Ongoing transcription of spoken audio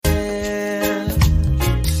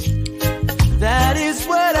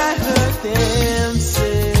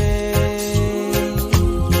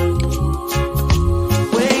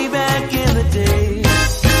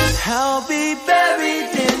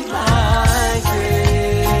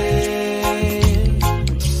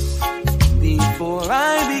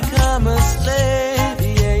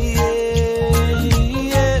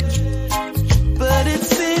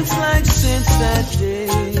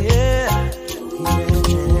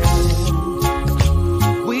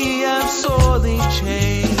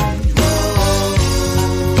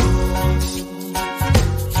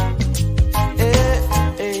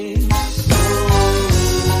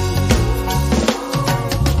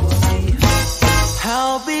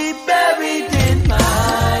be buried in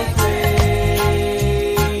my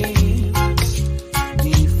grave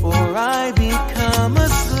before I become a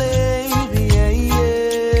slave. Yeah,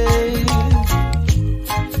 yeah.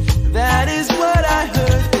 That is what I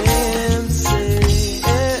heard them say.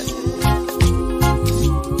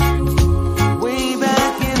 Way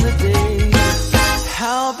back in the day,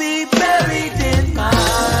 I'll be buried in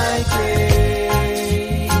my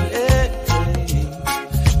grave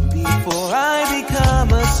before I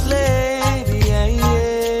become a slave. Yeah,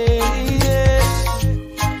 yeah, yeah.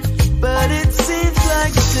 But it seems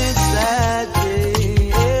like since that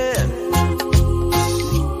day,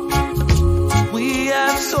 we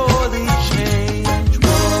have sorely changed.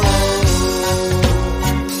 Whoa.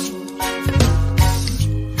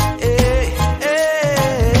 Hey,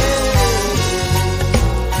 hey.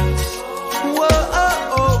 Whoa,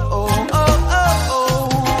 oh, oh, oh, oh, oh,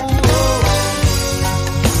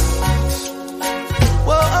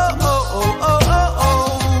 whoa, oh, oh, oh, oh,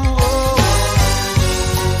 oh.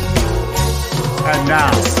 And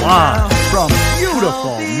now, live from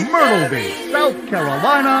beautiful Myrtle Beach, South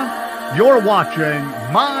Carolina, you're watching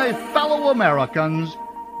My Fellow Americans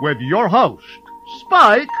with your host,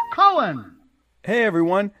 Spike Cohen. Hey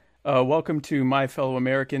everyone, welcome to My Fellow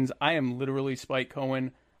Americans. I am literally Spike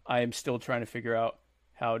Cohen. I am still trying to figure out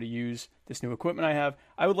how to use this new equipment I have.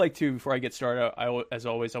 I would like to, before I get started, as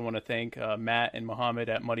always, I want to thank Matt and Mohammed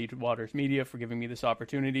at Muddy Waters Media for giving me this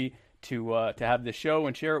opportunity to have this show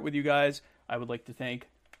and share it with you guys. I would like to thank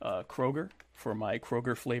Kroger for my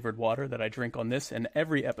Kroger flavored water that I drink on this and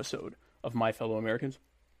every episode of My Fellow Americans.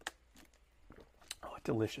 Oh,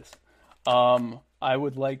 delicious. I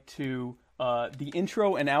would like to, the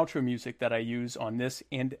intro and outro music that I use on this,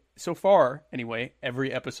 and so far, anyway,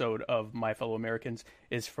 every episode of My Fellow Americans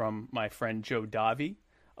is from my friend Joe Davi.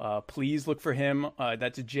 Please look for him.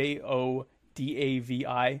 That's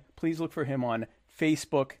Jodavi. Please look for him on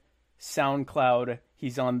Facebook, SoundCloud.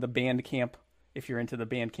 He's on the Bandcamp. If you're into the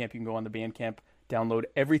Bandcamp, you can go on the Bandcamp, download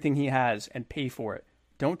everything he has, and pay for it.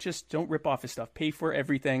 Don't rip off his stuff. Pay for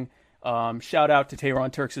everything. Shout out to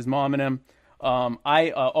Tehran Turks' mom and him.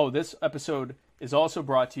 This episode is also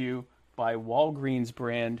brought to you by Walgreens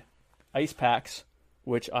brand ice packs,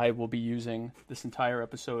 which I will be using this entire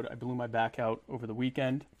episode. I blew my back out over the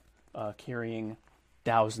weekend, carrying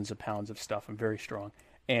thousands of pounds of stuff. I'm very strong.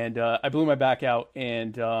 And I blew my back out,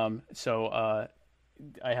 and so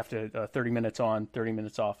I have to 30 minutes on, 30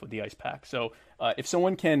 minutes off with the ice pack. So if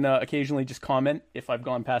someone can occasionally just comment if I've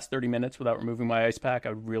gone past 30 minutes without removing my ice pack, I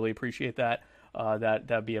would really appreciate that.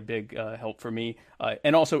 That'd be a big help for me.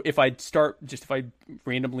 And also, if I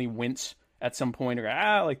randomly wince at some point or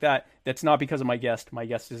like that, that's not because of my guest. My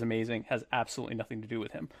guest is amazing, has absolutely nothing to do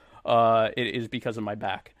with him. It is because of my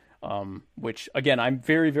back. Which again, I'm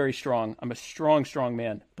very, very strong. I'm a strong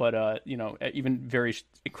man, but even very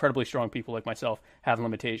incredibly strong people like myself have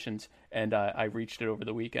limitations, and I reached it over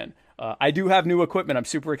the weekend. I do have new equipment. I'm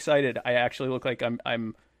super excited. I actually look like I'm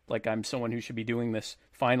someone who should be doing this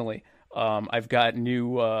finally. I've got a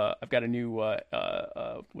new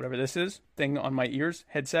whatever this is thing on my ears,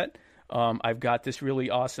 headset. I've got this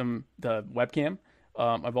really awesome the webcam.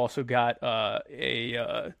 I've also got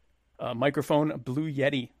a microphone, a Blue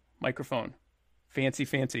Yeti microphone,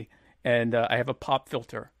 fancy, and I have a pop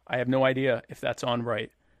filter. I have no idea if that's on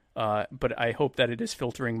right, but I hope that it is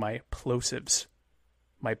filtering my plosives.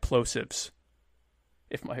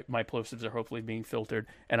 If my plosives are hopefully being filtered,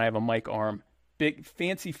 and I have a mic arm. Big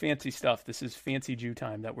fancy stuff. This is fancy Jew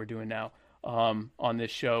time that we're doing now on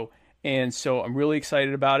this show, and so I'm really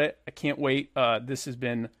excited about it. I can't wait. This has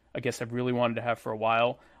been a guest I've really wanted to have for a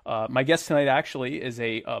while. My guest tonight actually is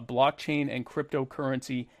a blockchain and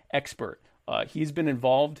cryptocurrency expert. He's been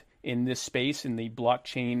involved in this space, in the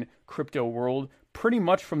blockchain crypto world, pretty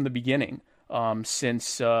much from the beginning,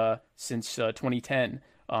 since 2010.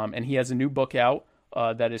 And he has a new book out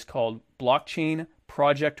that is called Blockchain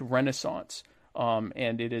Project Renaissance.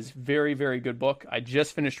 And it is very, very good book. I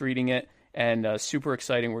just finished reading it, and super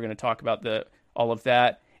exciting. We're going to talk about all of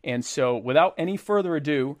that. And so without any further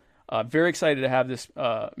ado, very excited to have this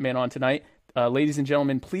man on tonight. Ladies and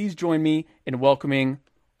gentlemen, please join me in welcoming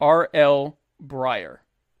R.L. Breyer.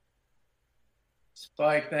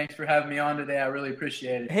 Spike, thanks for having me on today. I really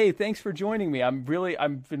appreciate it. Hey, thanks for joining me. I've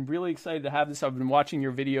been really excited to have this. I've been watching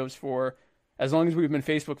your videos for as long as we've been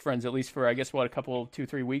Facebook friends, at least for, I guess, a couple,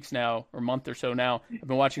 2-3 weeks now, or a month or so now. I've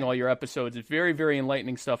been watching all your episodes. It's very, very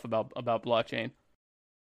enlightening stuff about blockchain.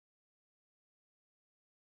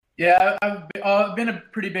 Yeah, I've been a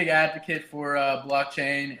pretty big advocate for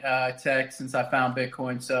blockchain tech since I found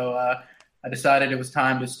Bitcoin. So I decided it was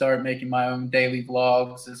time to start making my own daily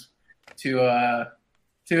vlogs to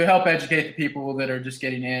to help educate the people that are just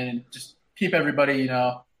getting in and just keep everybody, you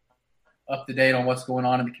know, up to date on what's going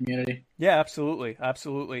on in the community. Yeah, absolutely.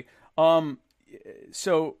 Absolutely.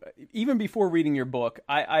 So even before reading your book,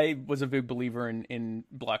 I was a big believer in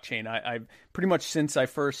blockchain. I pretty much since I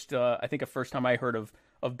first, I think the first time I heard of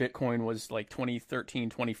Bitcoin was like 2013,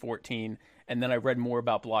 2014. And then I read more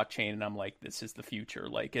about blockchain and I'm like, this is the future.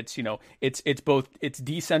 Like it's, you know, it's both, it's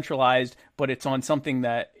decentralized, but it's on something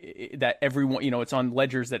that everyone, you know, it's on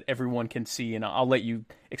ledgers that everyone can see. And I'll let you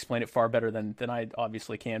explain it far better than I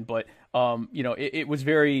obviously can. But, you know, it was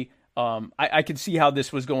very, I could see how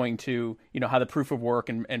this was going to, you know, how the proof of work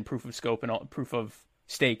and proof of scope and proof of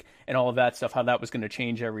stake and all of that stuff, how that was going to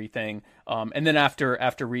change everything. And then after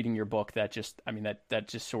reading your book, that just, I mean, that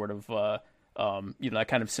just sort of, you know, that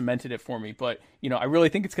kind of cemented it for me. But, you know, I really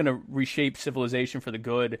think it's going to reshape civilization for the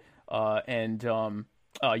good. And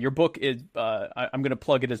your book is, I'm going to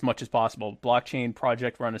plug it as much as possible. Blockchain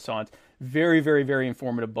Project Renaissance. Very, very, very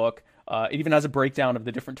informative book. It even has a breakdown of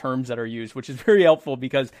the different terms that are used, which is very helpful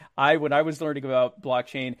because when I was learning about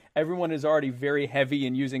blockchain, everyone is already very heavy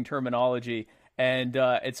in using terminology. And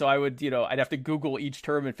so I would, you know, I'd have to Google each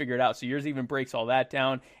term and figure it out. So yours even breaks all that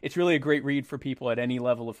down. It's really a great read for people at any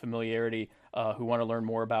level of familiarity who want to learn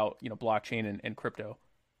more about, you know, blockchain and crypto.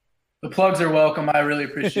 The plugs are welcome. I really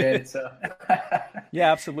appreciate it. So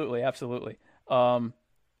yeah, absolutely. Absolutely.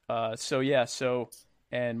 So yeah,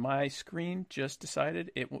 and my screen just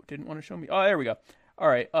decided it didn't want to show me. Oh, there we go. All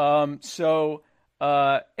right. So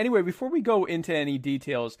anyway, before we go into any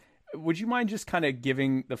details, would you mind just kind of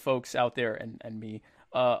giving the folks out there and me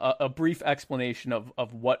a brief explanation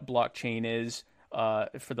of what blockchain is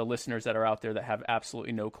for the listeners that are out there that have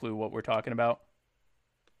absolutely no clue what we're talking about?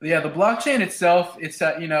 Yeah, the blockchain itself, it's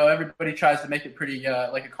you know, everybody tries to make it pretty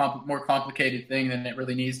like a more complicated thing than it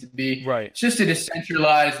really needs to be. Right. It's just a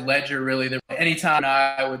decentralized ledger, really. That anytime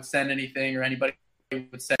I would send anything or anybody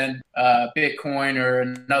would send Bitcoin or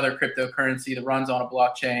another cryptocurrency that runs on a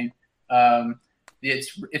blockchain,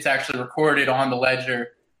 it's actually recorded on the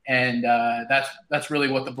ledger, and that's really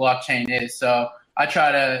what the blockchain is. So I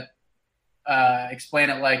try to explain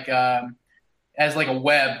it like as like a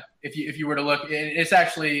web. If you were to look, it's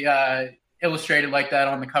actually illustrated like that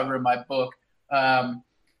on the cover of my book,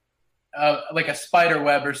 like a spider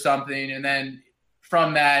web or something. And then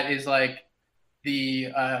from that is like the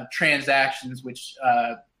transactions, which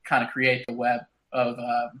kind of create the web of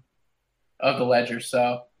the ledger.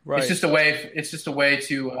 So right. It's just a way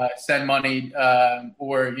to send money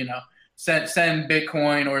or, you know, send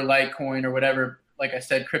Bitcoin or Litecoin or whatever, like I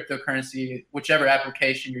said, cryptocurrency, whichever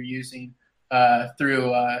application you're using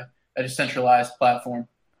through a decentralized platform.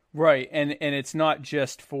 Right. And it's not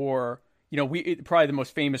just for, you know, probably the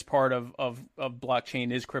most famous part of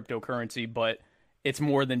blockchain is cryptocurrency, but it's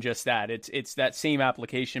more than just that. It's that same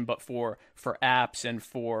application, but for apps and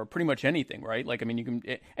for pretty much anything, right? Like, I mean, you can,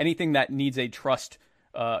 anything that needs a trust,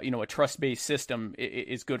 you know, a trust-based system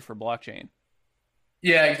is good for blockchain.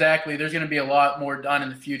 Yeah, exactly. There's going to be a lot more done in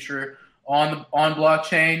the future on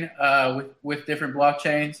blockchain with different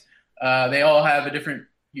blockchains. They all have a different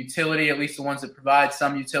utility, at least the ones that provide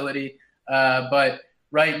some utility. But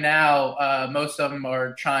right now, most of them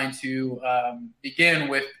are trying to begin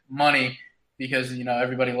with money because, you know,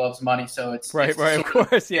 everybody loves money. So it's right, of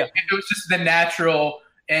course, yeah. It was just the natural,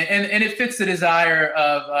 and it fits the desire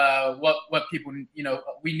of what people, you know,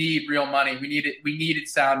 we need real money. We needed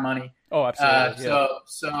sound money. Oh, absolutely.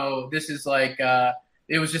 So this is like.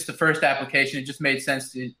 It was just the first application. It just made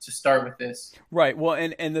sense to start with this. Right. Well,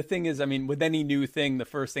 and the thing is, I mean, with any new thing, the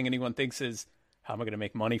first thing anyone thinks is, how am I going to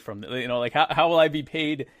make money from it? You know, like how will I be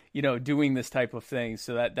paid, you know, doing this type of thing?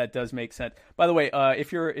 So that does make sense. By the way,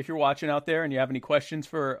 if you're watching out there and you have any questions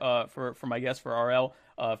for my guest, for RL,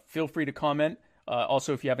 feel free to comment.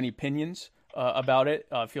 Also, if you have any opinions about it,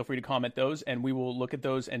 feel free to comment those, and we will look at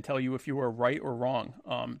those and tell you if you are right or wrong.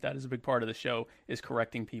 That is a big part of the show, is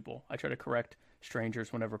correcting people. I try to correct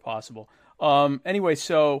strangers whenever possible. Anyway,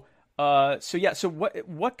 so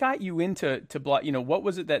what got you into block? You know, what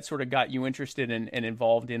was it that sort of got you interested in and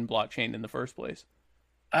involved in blockchain in the first place?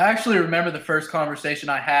 I actually remember the first conversation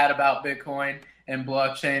I had about Bitcoin and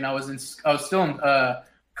blockchain. I was still in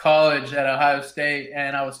college at Ohio State,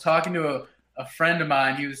 and I was talking to a friend of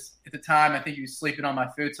mine. He was, at the time, I think he was sleeping on my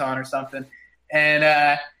futon or something, and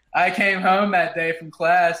I came home that day from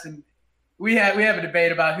class, and we have a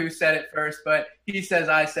debate about who said it first, but he says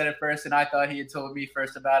I said it first, and I thought he had told me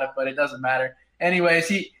first about it, but it doesn't matter.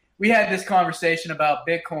 Anyways, we had this conversation about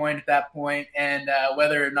Bitcoin at that point, and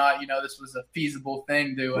whether or not, you know, this was a feasible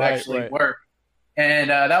thing to actually work. And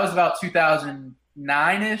that was about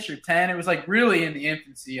 2009-ish or 10. It was like really in the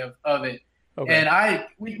infancy of it. Okay. And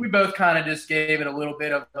we both kind of just gave it a little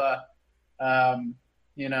bit of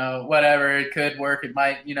whatever, it could work, it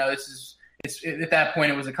might, at that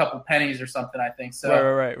point it was a couple pennies or something, I think. So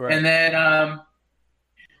right.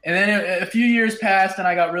 And then a few years passed, and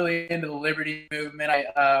I got really into the liberty movement.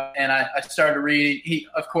 I started reading.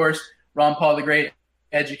 Of course, Ron Paul, the great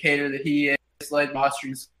educator that he is, led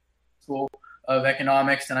Austrian School of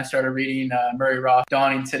Economics, and I started reading Murray Roth,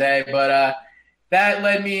 Dawning Today. But that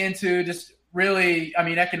led me into just really,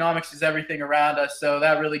 economics is everything around us, so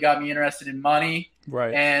that really got me interested in money.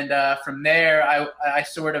 Right. And from there, I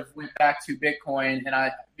sort of went back to Bitcoin, and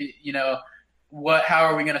how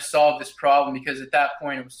are we going to solve this problem? Because at that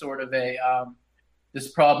point, it was sort of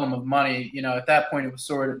this problem of money. At that point, it was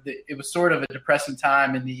sort of a depressing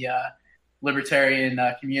time in the libertarian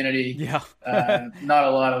community. Yeah. Not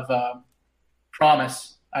a lot of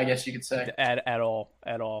promise, I guess you could say. At all.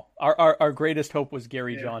 Our greatest hope was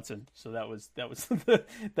Gary Johnson. So that was the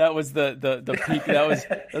peak. That was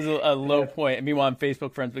a low point. And meanwhile, I'm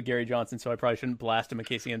Facebook friends with Gary Johnson, so I probably shouldn't blast him in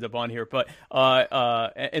case he ends up on here. But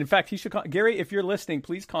in fact, he should. Gary, if you're listening,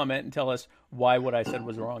 please comment and tell us why what I said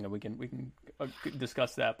was wrong, and we can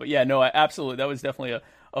discuss that. But yeah, no, absolutely, that was definitely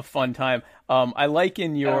a fun time. I like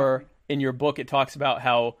in your book, it talks about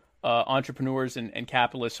how entrepreneurs and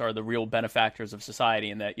capitalists are the real benefactors of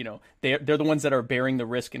society, and that they're the ones that are bearing the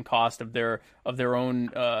risk and cost of their own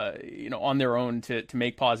on their own to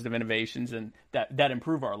make positive innovations, and that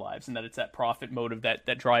improve our lives, and that it's that profit motive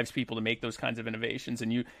that drives people to make those kinds of innovations.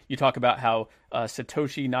 And you talk about how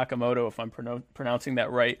Satoshi Nakamoto, if I'm pronouncing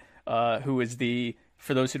that right, who is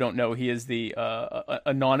for those who don't know, he is the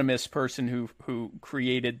anonymous person who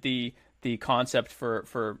created the concept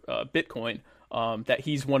for Bitcoin. That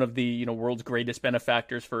he's one of the world's greatest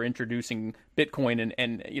benefactors for introducing Bitcoin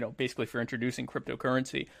and basically for introducing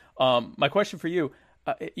cryptocurrency. My question for you,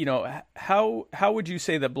 how would you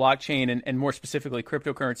say that blockchain and more specifically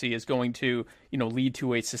cryptocurrency is going to lead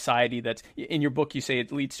to a society that's, in your book you say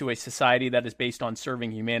it leads to a society that is based on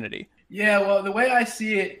serving humanity? Yeah, well, the way I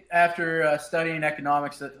see it after studying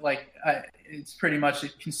economics, it's pretty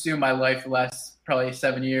much consumed my life the last probably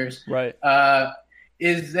 7 years. Right.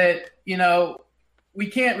 Is that, we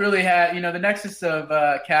can't really have, the nexus of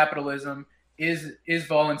capitalism is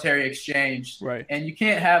voluntary exchange. Right. And you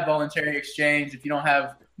can't have voluntary exchange if you don't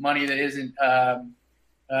have money that isn't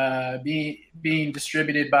being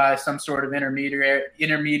distributed by some sort of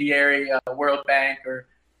intermediary World Bank or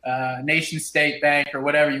nation state bank or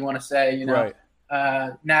whatever you want to say, right.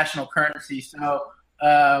 National currency. So,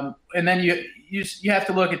 and then you have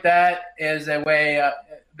to look at that as a way,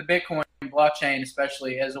 the Bitcoin blockchain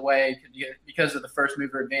especially, as a way, because of the first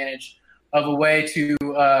mover advantage, of a way to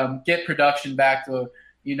get production back to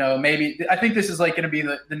maybe, I think this is going to be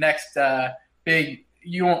the next big,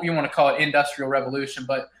 you want to call it industrial revolution,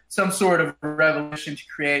 but some sort of revolution to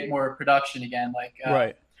create more production again,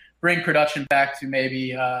 right. Bring production back to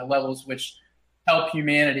maybe levels which help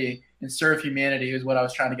humanity and serve humanity is what I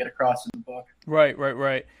was trying to get across in the book.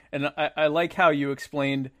 Right. And I like how you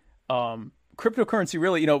explained cryptocurrency.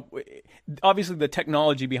 Really, obviously the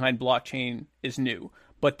technology behind blockchain is new,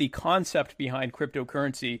 but the concept behind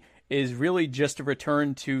cryptocurrency is really just a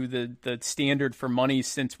return to the standard for money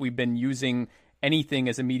since we've been using anything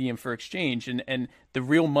as a medium for exchange. And the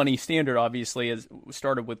real money standard obviously has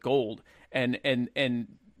started with gold. And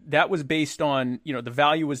that was based on, the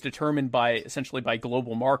value was determined essentially by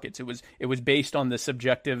global markets. It was based on the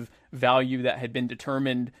subjective value that had been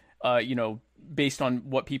determined, based on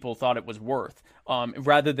what people thought it was worth,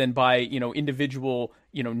 rather than by, individual,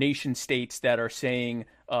 nation states that are saying,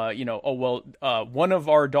 one of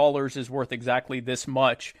our dollars is worth exactly this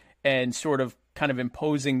much, and sort of kind of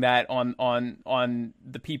imposing that on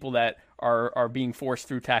the people that are being forced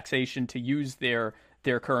through taxation to use their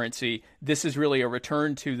currency. This is really a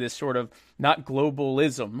return to this sort of not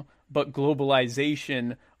globalism, but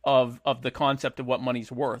globalization of the concept of what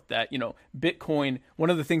money's worth. That, Bitcoin, one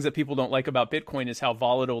of the things that people don't like about Bitcoin is how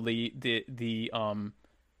volatile the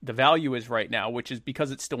value is right now, which is because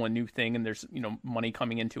it's still a new thing and there's, money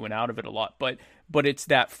coming into and out of it a lot. But it's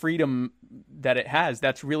that freedom that it has.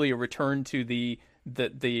 That's really a return to the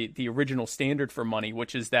original standard for money,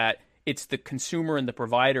 which is that it's the consumer and the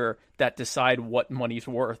provider that decide what money's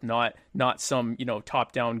worth, not some,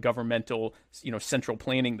 top-down governmental, central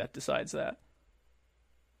planning that decides that.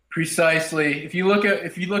 Precisely. If you look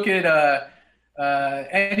at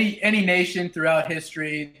any nation throughout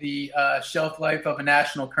history, the shelf life of a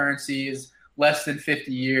national currency is less than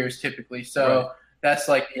 50 years typically. So right. That's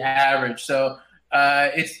the average. So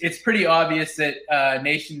it's pretty obvious that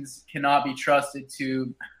nations cannot be trusted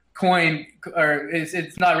to coin, or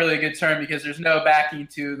it's not really a good term because there's no backing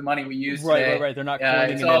to the money we use today. Right. They're not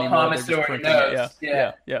coining it's it all anymore. promissory notes.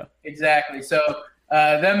 Yeah, exactly. So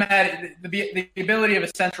them had the ability of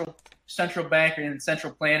a central banker and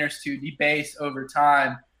central planners to debase over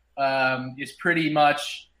time is pretty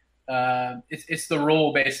much it's the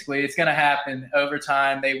rule. Basically, it's going to happen over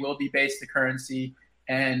time. They will debase the currency,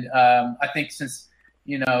 and I think since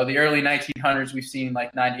the early 1900s, we've seen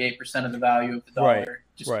like 98% of the value of the dollar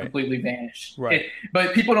completely vanish. Right.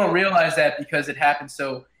 But people don't realize that because it happens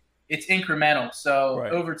it's incremental. So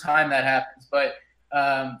over time that happens, but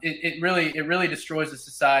it really destroys the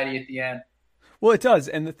society at the end. Well, it does,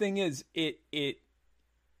 and the thing is, it's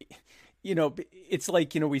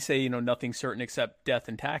like we say nothing's certain except death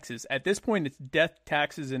and taxes. At this point, it's death,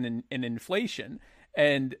 taxes, and inflation,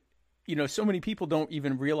 and so many people don't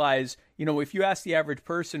even realize, if you ask the average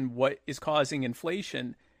person what is causing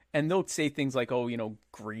inflation, and they'll say things like,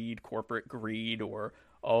 greed, corporate greed, or,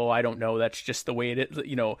 I don't know, that's just the way it is,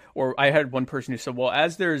 or I had one person who said, well,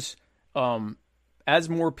 as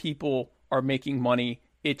more people are making money,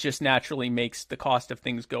 it just naturally makes the cost of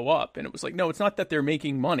things go up. And it was like, no, it's not that they're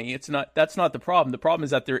making money. That's not the problem. The problem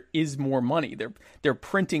is that there is more money. They're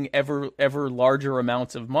printing ever larger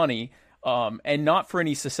amounts of money. And not for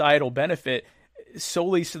any societal benefit,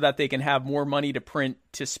 solely so that they can have more money to print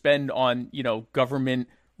to spend on government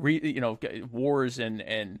wars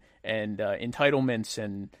and entitlements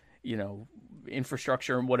and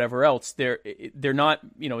infrastructure and whatever else. They're not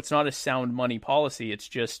it's not a sound money policy. It's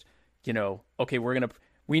just okay,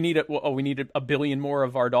 we need a billion more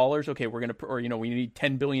of our dollars. Okay, we need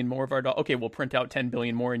 10 billion more of our dollars. Okay, we'll print out 10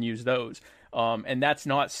 billion more and use those. And that's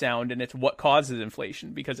not sound, and it's what causes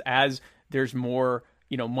inflation, because as there's more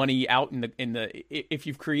money out if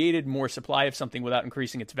you've created more supply of something without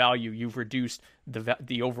increasing its value, you've reduced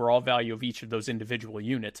the overall value of each of those individual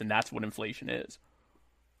units, and that's what inflation is.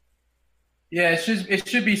 Yeah, it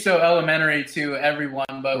should be so elementary to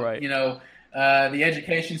everyone, but the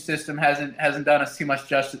education system hasn't done us too much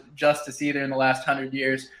justice either in the last 100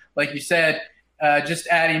 years. Like you said, just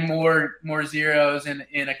adding more zeros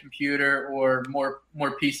in a computer or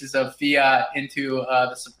more pieces of fiat into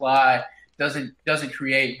the supply doesn't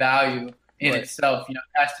create value in itself. It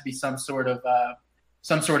has to be some sort of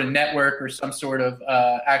network or some sort of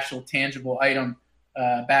actual tangible item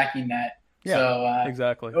backing that. Yeah, so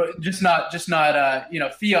exactly. Just not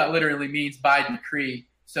fiat literally means by decree.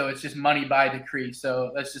 So it's just money by decree.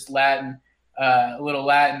 So that's just Latin, a little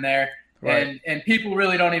Latin there. Right. And people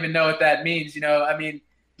really don't even know what that means.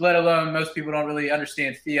 Let alone most people don't really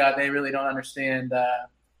understand fiat. They really don't understand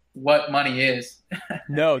what money is.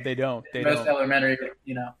 No, they don't. Most elementary,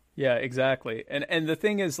 Yeah, exactly. And the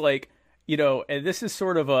thing is, and this is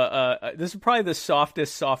sort of this is probably the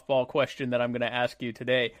softest softball question that I'm going to ask you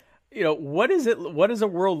today. What does a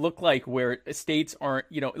world look like where states aren't,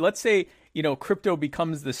 let's say, crypto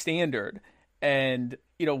becomes the standard, and,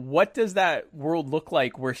 what does that world look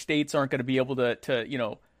like where states aren't going to be able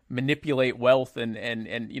to manipulate wealth and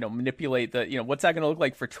manipulate what's that going to look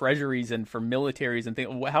like for treasuries and for militaries and things?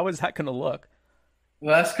 How is that going to look?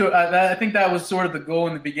 Well, that's cool. I think that was sort of the goal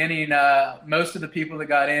in the beginning. Most of the people that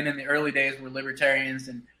got in the early days were libertarians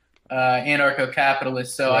and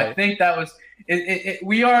anarcho-capitalists. So I think that was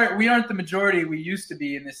we aren't the majority we used to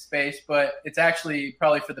be in this space, but it's actually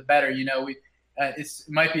probably for the better. It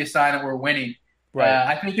might be a sign that we're winning. Right.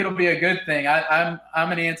 I think it'll be a good thing. I'm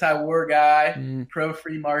an anti-war guy, pro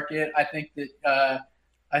free market. I think that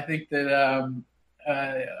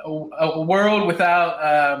a world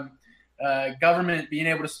without government being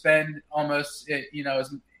able to spend almost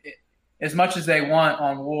as much as they want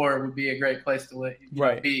on war would be a great place to live.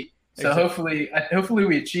 Be. So exactly. hopefully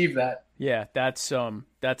we achieve that. Yeah, that's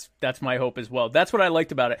my hope as well. That's what I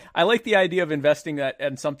liked about it. I like the idea of investing that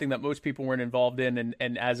in something that most people weren't involved in,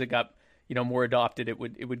 and as it got more adopted, it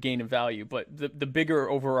would gain in value. But the bigger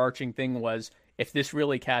overarching thing was, if this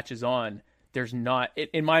really catches on, there's not,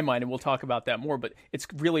 in my mind, and we'll talk about that more, but it's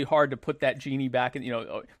really hard to put that genie back in.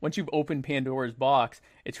 Once you've opened Pandora's box,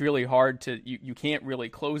 it's really hard to you can't really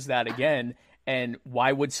close that again. And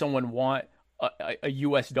why would someone want a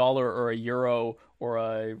US dollar or a euro or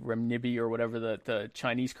a renminbi or whatever the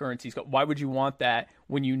Chinese currencies go? Why would you want that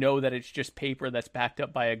when you know that it's just paper that's backed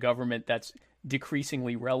up by a government that's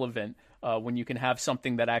decreasingly relevant, when you can have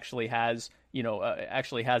something that actually has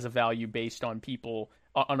a value based on people,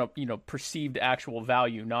 on a perceived actual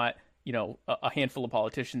value, not a handful of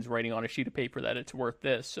politicians writing on a sheet of paper that it's worth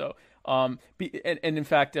this. So and in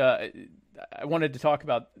fact, I wanted to talk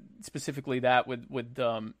about specifically that with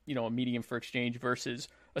a medium for exchange versus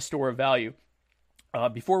a store of value.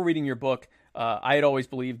 Before reading your book, I had always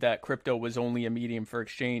believed that crypto was only a medium for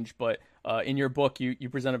exchange, but in your book, you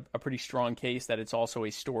present a pretty strong case that it's also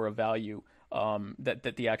a store of value.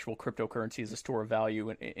 That the actual cryptocurrency is a store of value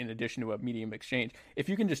in addition to a medium of exchange. If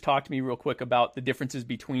you can just talk to me real quick about the differences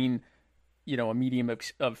between, a medium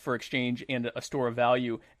for exchange and a store of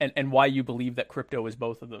value, and why you believe that crypto is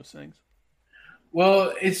both of those things.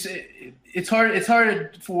 Well, it's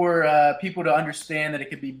hard for people to understand that it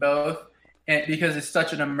could be both, and because it's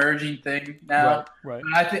such an emerging thing now. Right.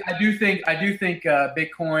 I do think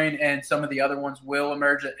Bitcoin and some of the other ones will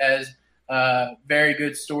emerge as very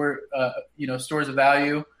good stores of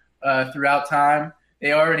value throughout time.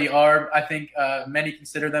 They already are. I think many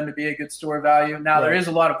consider them to be a good store of value. Now, There is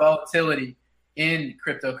a lot of volatility in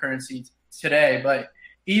cryptocurrency today, but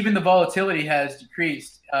even the volatility has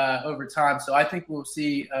decreased over time. So I think we'll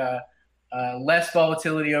see less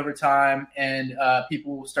volatility over time, and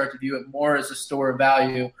people will start to view it more as a store of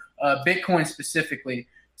value, Bitcoin specifically.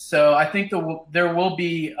 So I think there will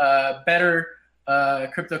be better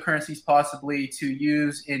cryptocurrencies possibly to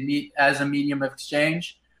use as a medium of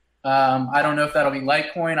exchange. I don't know if that'll be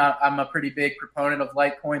Litecoin. I'm a pretty big proponent of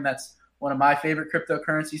Litecoin. That's one of my favorite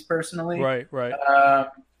cryptocurrencies personally. Right.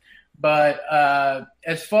 But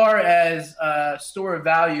as far as store of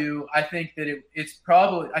value, I think that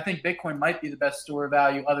I think Bitcoin might be the best store of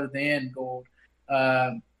value other than gold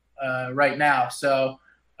right now. So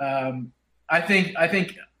I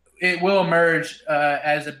think it will emerge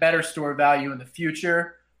as a better store of value in the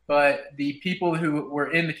future. But the people who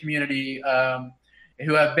were in the community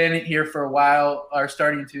who have been here for a while are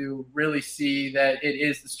starting to really see that it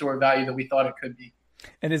is the store of value that we thought it could be.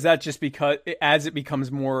 And is that just because as it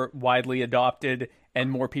becomes more widely adopted and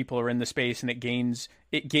more people are in the space and it gains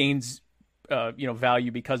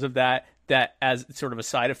value because of that as sort of a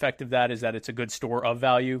side effect of that is that it's a good store of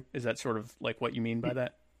value? Is that sort of like what you mean by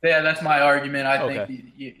that? Yeah, that's my argument. I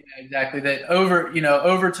think exactly that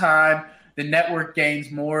over time, the network gains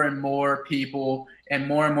more and more people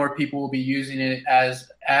will be using it as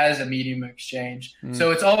a medium of exchange.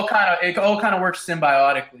 So it all kind of works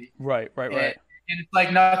symbiotically. Right. And it's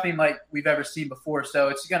like nothing like we've ever seen before. So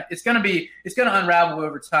it's gonna unravel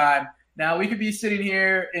over time. Now we could be sitting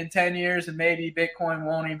here in 10 years and maybe Bitcoin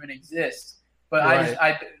won't even exist. But right.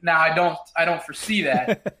 I don't foresee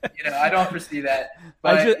that. I don't foresee that.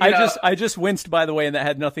 But, I just winced, by the way, and that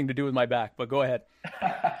had nothing to do with my back. But go ahead.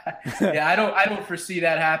 Yeah, I don't foresee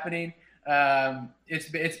that happening. It's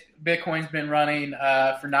Bitcoin's been running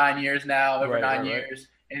for 9 years now, over 9 years,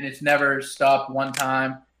 and it's never stopped one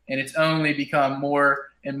time, and it's only become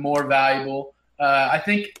more and more valuable. I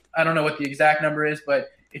don't know what the exact number is,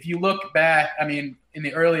 but if you look back, I mean, in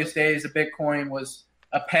the earliest days, a Bitcoin was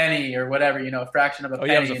a penny or whatever, a fraction of a penny.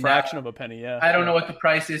 Oh, yeah, it was a fraction of a penny, yeah. I don't know what the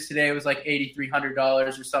price is today. It was like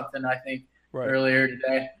 $8,300 or something, I think, earlier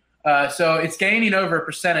today. So it's gaining over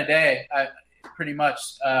 1% a day, pretty much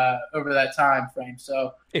over that time frame.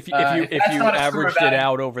 So if you averaged it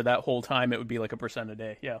out over that whole time, it would be like 1% a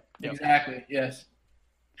day. Yeah. Exactly. Yes.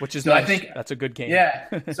 Which is nice. I think that's a good gain. Yeah.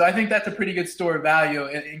 So I think that's a pretty good store of value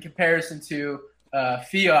in comparison to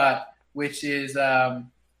fiat, which is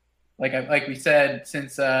like we said,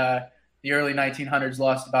 since the early 1900s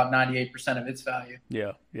lost about 98% of its value.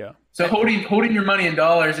 Yeah. So holding your money in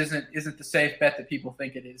dollars isn't the safe bet that people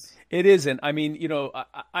think it is. It isn't. I mean,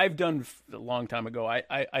 I've done a long time ago.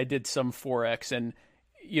 I did some Forex, and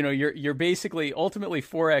you're basically ultimately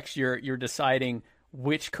Forex. You're deciding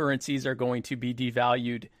which currencies are going to be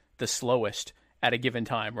devalued the slowest at a given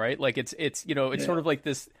time, right? Like it's sort of like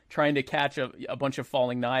this trying to catch a bunch of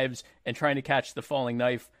falling knives and trying to catch the falling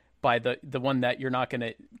knife by the one that you're not going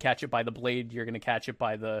to catch it by the blade, you're going to catch it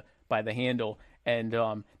by the handle,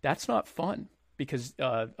 and that's not fun because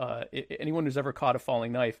anyone who's ever caught a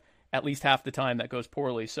falling knife, at least half the time that goes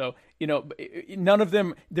poorly. So none of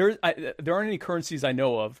them there aren't any currencies I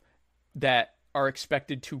know of that are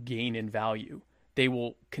expected to gain in value. They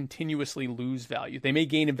will continuously lose value. They may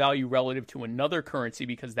gain in value relative to another currency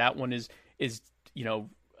because that one is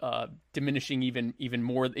diminishing even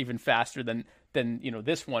more, even faster than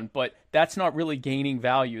this one, but that's not really gaining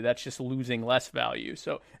value. That's just losing less value.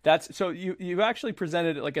 So you actually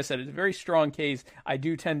presented it, like I said, it's a very strong case. I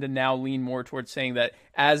do tend to now lean more towards saying that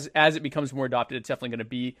as it becomes more adopted, it's definitely going to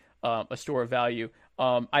be a store of value.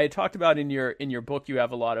 I had talked about in your book, you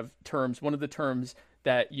have a lot of terms. One of the terms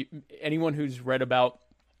that anyone who's read about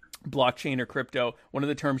blockchain or crypto, one of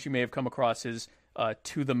the terms you may have come across is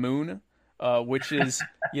to the moon. Which is,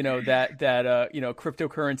 that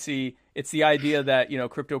cryptocurrency, it's the idea that,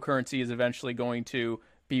 cryptocurrency is eventually going to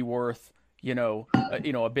be worth, a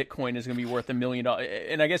Bitcoin is going to be worth $1 million.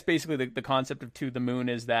 And I guess basically the concept of to the moon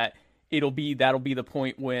is that that'll be the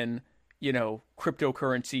point when, you know,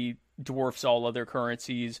 cryptocurrency dwarfs all other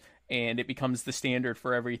currencies and it becomes the standard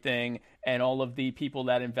for everything. And all of the people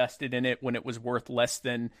that invested in it when it was worth less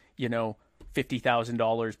than, you know,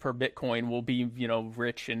 $50,000 per Bitcoin will be, you know,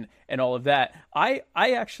 rich and all of that. I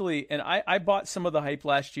actually, and I bought some of the hype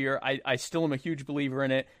last year. I still am a huge believer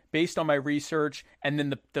in it based on my research. And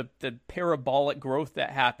then the parabolic growth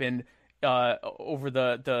that happened over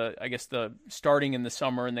the I guess the starting in the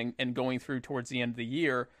summer and then and going through towards the end of the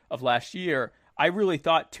year of last year, I really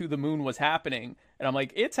thought To the Moon was happening. And I'm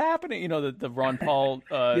like, it's happening. You know, the Ron Paul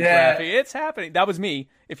graphic, it's happening. That was me.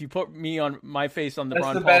 If you put me on my face on the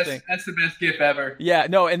Ron Paul thing. That's the best GIF ever. Yeah,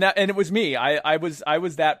 no, and it was me. I was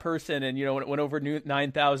that person. And, you know, when it went over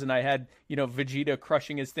 9,000, I had, you know, Vegeta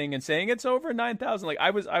crushing his thing and saying it's over 9,000. Like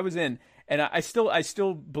I was in. And I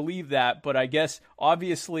still believe that. But I guess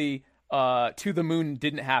obviously To the Moon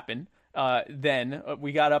didn't happen. Then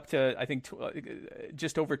we got up to, I think,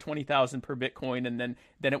 just over 20,000 per Bitcoin. And then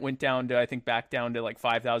it went down to, I think, back down to like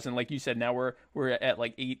 5,000. Like you said, now we're at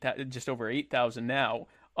like just over 8,000 now.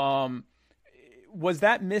 Was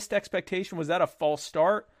that missed expectation? Was that a false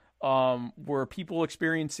start? Were people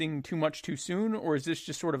experiencing too much too soon? Or is this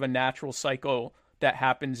just sort of a natural cycle that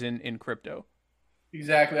happens in crypto?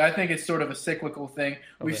 Exactly. I think it's sort of a cyclical thing. Okay.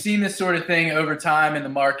 We've seen this sort of thing over time in the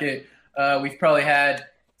market. We've probably had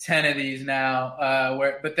 10 of these now,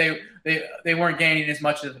 but they weren't gaining as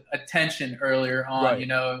much of attention earlier on. Right. You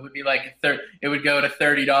know, it would be like it would go to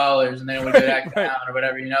 $30 and then it would go back down or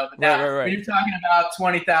whatever. You know, but now when you're talking about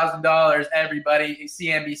 $20,000, everybody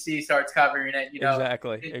CNBC starts covering it. You know,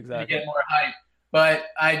 exactly. You get more hype. But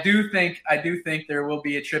I do think there will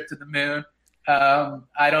be a trip to the moon.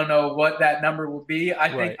 I don't know what that number will be.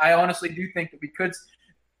 I honestly do think that we could,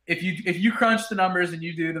 if you crunch the numbers and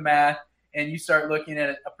you do the math, and you start looking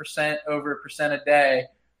at over 1% a day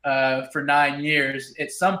for 9 years, at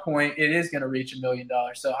some point it is going to reach $1 million.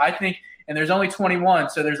 So I think, and there's only 21,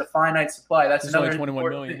 so there's a finite supply. That's there's another 21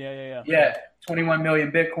 million. Yeah. Yeah, 21 million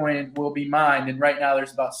Bitcoin will be mined, and right now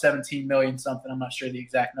there's about 17 million something. I'm not sure the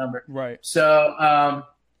exact number. Right. So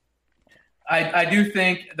I do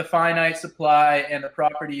think the finite supply and the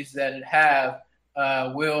properties that it have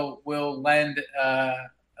will lend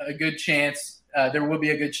a good chance. There will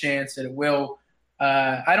be a good chance that it will.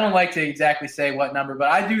 I don't like to exactly say what number, but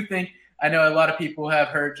I do think, I know a lot of people have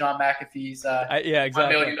heard John McAfee's $1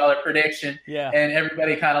 million prediction, and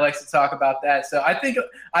everybody kind of likes to talk about that. So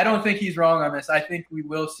I don't think he's wrong on this. I think we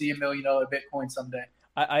will see $1 million Bitcoin someday.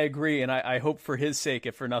 I agree, and I hope for his sake,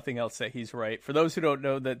 if for nothing else, that he's right. For those who don't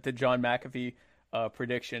know the John McAfee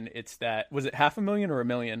prediction, it's that, was it 500,000 or $1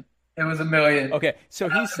 million? It was $1 million. Okay, so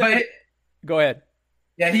he said, go ahead.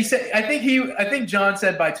 Yeah, he said. I think John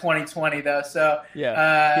said by 2020 though. So he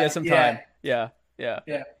has some time. Yeah.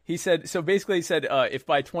 He said. So basically, he said if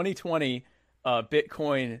by 2020,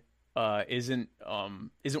 Bitcoin isn't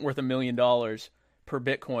worth $1 million per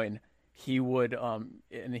Bitcoin, he would.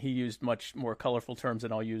 And he used much more colorful terms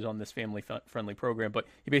than I'll use on this family-friendly program. But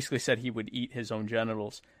he basically said he would eat his own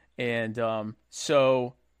genitals. And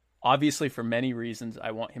so obviously, for many reasons,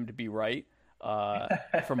 I want him to be right.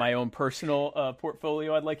 For my own personal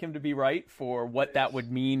portfolio, I'd like him to be right. For what that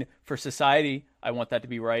would mean for society, I want that to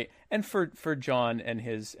be right. And for John and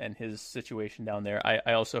his situation down there,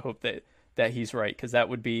 I also hope that he's right, because that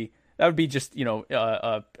would be just, you know,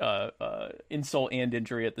 insult and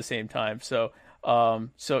injury at the same time. So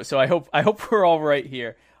I hope we're all right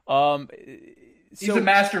here. He's a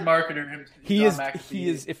master marketer. He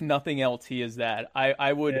is. If nothing else, he is that.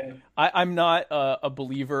 I'm not a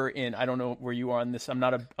believer in. I don't know where you are on this. I'm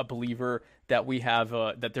not a believer that we have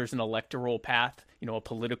that there's an electoral path, you know, a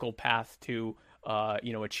political path to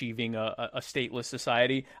achieving a stateless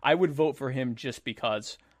society. I would vote for him just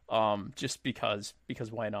because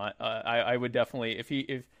why not? I would definitely, if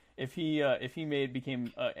he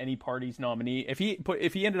became any party's nominee, if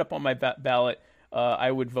he ended up on my ballot.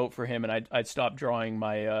 I would vote for him, and I'd stop drawing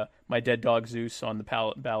my my dead dog Zeus on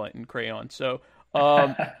the ballot in crayon. So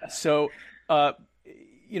each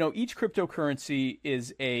cryptocurrency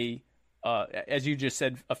is as you just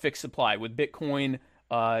said, a fixed supply. With Bitcoin,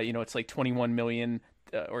 it's like 21 million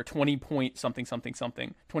or 20 point something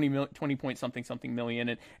 20 point something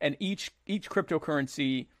million, and each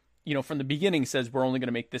cryptocurrency, from the beginning says we're only going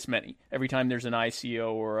to make this many. Every time there's an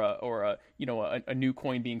ICO or a new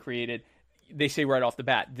coin being created, they say right off the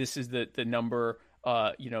bat, this is the number,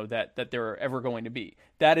 that they're ever going to be.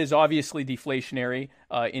 That is obviously deflationary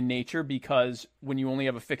in nature, because when you only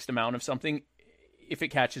have a fixed amount of something, if it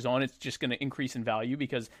catches on, it's just going to increase in value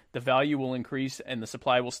because the value will increase and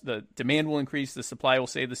the demand will increase, the supply will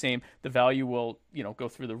stay the same, the value will, go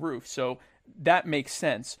through the roof. So that makes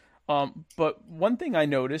sense. But one thing I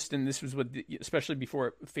noticed, and this was especially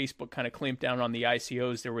before Facebook kind of clamped down on the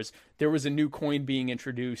ICOs, there was a new coin being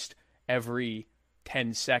introduced every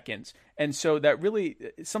 10 seconds. And so that really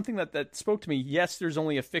something that spoke to me. Yes, there's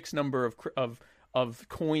only a fixed number of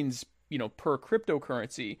coins, per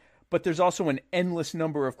cryptocurrency, but there's also an endless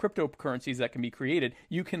number of cryptocurrencies that can be created.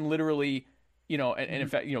 You can literally, and in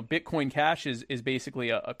fact, Bitcoin Cash is basically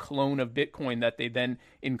a clone of Bitcoin that they then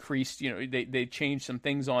increased, they changed some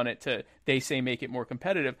things on it to, they say, make it more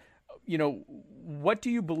competitive. What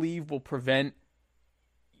do you believe will prevent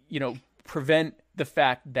the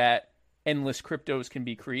fact that endless cryptos can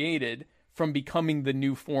be created from becoming the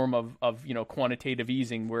new form of quantitative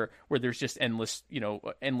easing where there's just endless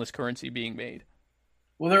currency being made?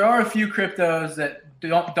 Well, there are a few cryptos that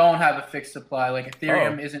don't have a fixed supply. Like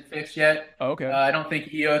Ethereum isn't fixed yet. Oh, okay. I don't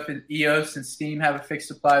think EOS and Steem have a fixed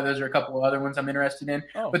supply. Those are a couple of other ones I'm interested in.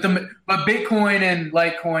 Oh. But Bitcoin and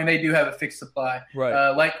Litecoin, they do have a fixed supply. Right.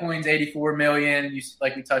 Litecoin's 84 million.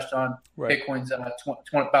 Like we touched on. Right. Bitcoin's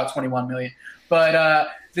about 21 million. But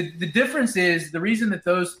the difference is the reason that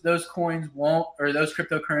those coins won't, or those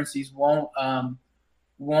cryptocurrencies won't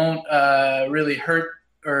really hurt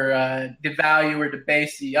or devalue or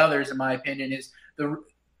debase the others, in my opinion, is the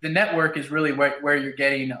network is really where you're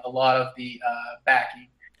getting a lot of the backing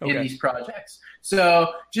in these projects.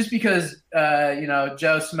 So just because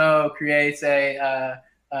Joe Smo creates an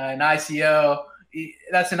ICO,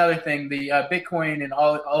 that's another thing. The Bitcoin and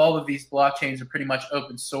all of these blockchains are pretty much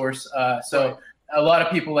open source. So a lot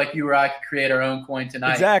of people like you or I could create our own coin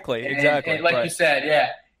tonight. Exactly. And like you said, yeah.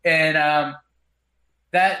 And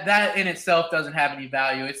that in itself doesn't have any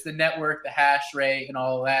value. It's the network, the hash rate, and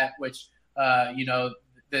all of that, which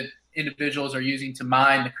the individuals are using to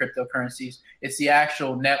mine the cryptocurrencies. It's the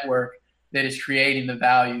actual network that is creating the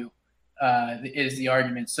value. Is the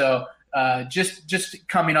argument. So just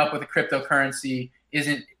coming up with a cryptocurrency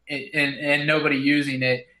isn't, and nobody using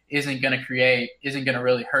it isn't going to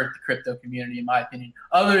really hurt the crypto community, in my opinion.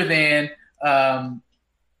 Other than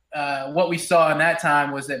what we saw in that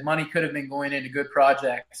time was that money could have been going into good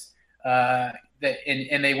projects and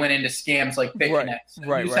they went into scams like BitConnect. So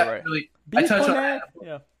right. I touch on that.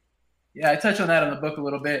 Yeah, I touch on that in the book a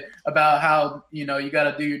little bit about how you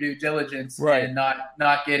got to do your due diligence and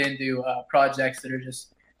not get into projects that are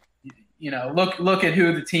just look at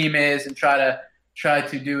who the team is and try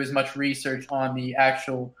to do as much research on the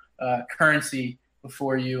actual currency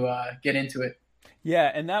before you get into it.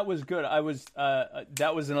 Yeah, and that was good.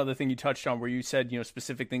 That was another thing you touched on where you said,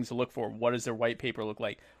 specific things to look for. What does their white paper look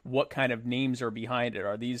like? What kind of names are behind it?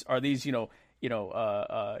 Are these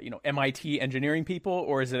MIT engineering people,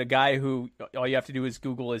 or is it a guy who all you have to do is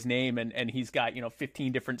Google his name and he's got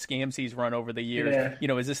 15 different scams he's run over the years?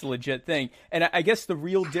 Yeah. Is this a legit thing? And I guess the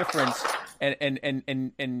real difference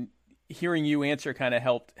and hearing you answer kind of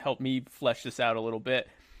helped me flesh this out a little bit.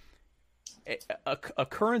 A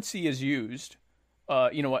currency is used.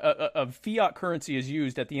 A fiat currency is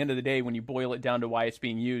used at the end of the day when you boil it down to why it's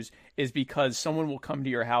being used is because someone will come to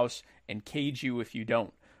your house and cage you if you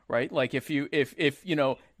don't, right? Like if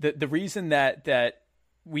the reason that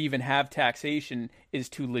we even have taxation is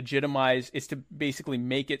to legitimize, is to basically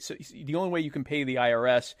make it so the only way you can pay the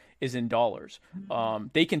IRS is in dollars.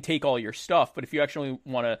 They can take all your stuff, but if you actually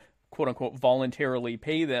want to quote unquote voluntarily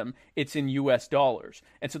pay them, it's in US dollars.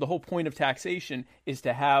 And so the whole point of taxation is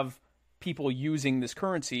to have people using this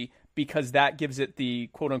currency because that gives it the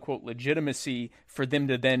quote unquote legitimacy for them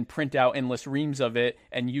to then print out endless reams of it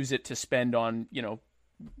and use it to spend on,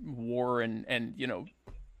 war and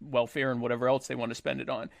welfare and whatever else they want to spend it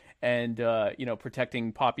on. And,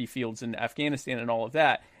 protecting poppy fields in Afghanistan and all of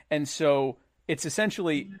that. And so it's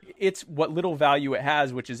essentially, it's what little value it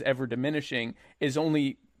has, which is ever diminishing, is the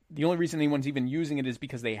only reason anyone's even using it is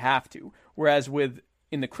because they have to. Whereas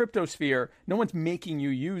in the crypto sphere, no one's making you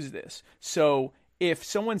use this. So if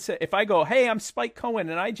I go, hey, I'm Spike Cohen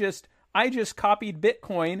and I just copied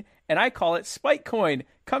Bitcoin and I call it Spike Coin,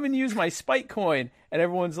 come and use my Spike Coin. And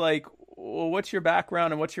everyone's like, well, what's your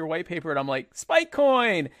background and what's your white paper? And I'm like, Spike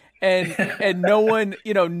Coin. And no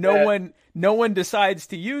one decides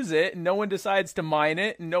to use it, and no one decides to mine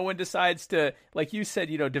it, and no one decides to, like you said,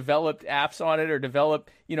 develop apps on it or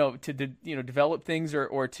develop things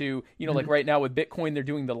or to, like right now with Bitcoin, they're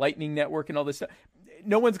doing the Lightning Network and all this stuff.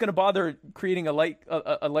 No one's going to bother creating a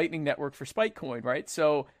Lightning Network for Spike Coin, right?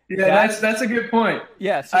 So yeah, that's a good point.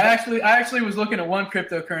 Yeah, so I actually was looking at one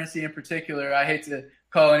cryptocurrency in particular. I hate to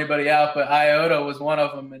call anybody out, but IOTA was one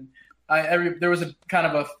of them, and there was a kind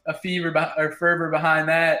of a fervor behind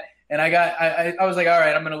that. And I was like, all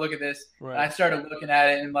right, I'm going to look at this. Right. And I started looking at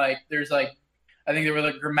it, and like, there's like, I think there were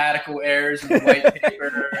like grammatical errors in the white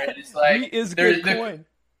paper. And it's like, is good coin.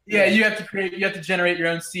 Yeah, you have to generate your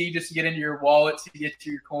own seed just to get into your wallet to get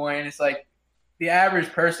to your coin. It's like the average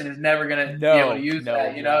person is never going to be able to use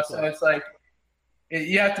that, you know? So it's like,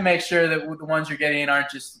 you have to make sure that the ones you're getting aren't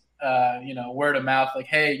just, word of mouth, like,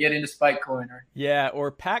 hey, get into Spike Coin.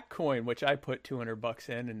 Or Pack Coin, which I put $200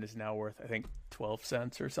 in and is now worth, I think, 12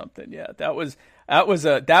 cents or something. Yeah, that was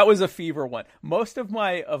a fever one. Most of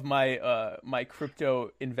my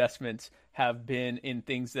crypto investments have been in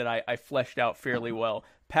things that I fleshed out fairly well.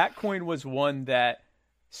 Pack Coin was one that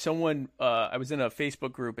someone, I was in a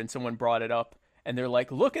Facebook group and someone brought it up, and they're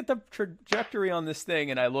like, look at the trajectory on this thing.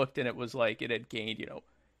 And I looked, and it was like it had gained,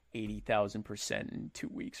 80,000% in 2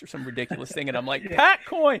 weeks or some ridiculous thing. And I'm like, Pack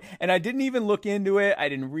Coin. And I didn't even look into it. I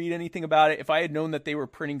didn't read anything about it. If I had known that they were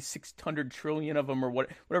printing 600 trillion of them or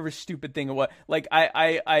whatever stupid thing it was, like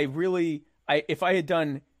if I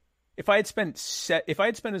had spent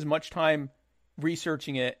as much time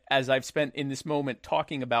researching it as I've spent in this moment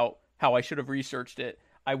talking about how I should have researched it,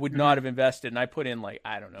 I would not have invested. And I put in like,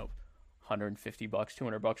 I don't know, $150,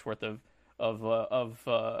 $200 worth of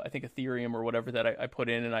I think Ethereum or whatever that I put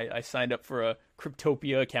in, and I signed up for a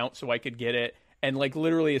Cryptopia account so I could get it. And like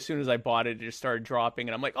literally as soon as I bought it, it just started dropping,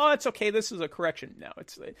 and I'm like, oh, it's okay. This is a correction now.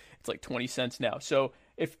 It's like 20 cents now. So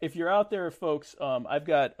if you're out there, folks, I've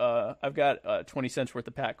got 20 cents worth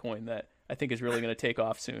of Pack Coin that I think is really going to take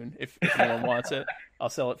off soon. If anyone wants it, I'll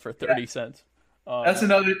sell it for 30 cents. That's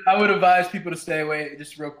another. I would advise people to stay away.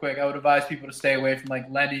 Just real quick, I would advise people to stay away from like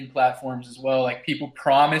lending platforms as well. Like people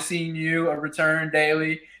promising you a return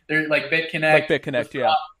daily. They're like BitConnect.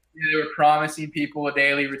 They were promising people a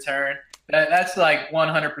daily return. That's like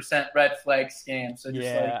 100% red flag scam. So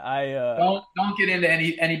just don't get into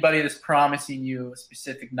anybody that's promising you a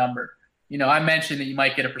specific number. I mentioned that you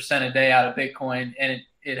might get 1% a day out of Bitcoin, and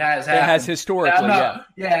it has happened. It has historically,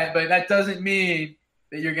 yeah, but that doesn't mean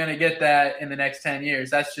that you're going to get that in the next 10 years.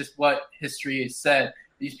 That's just what history has said.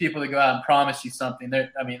 These people that go out and promise you something,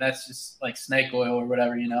 that's just like snake oil or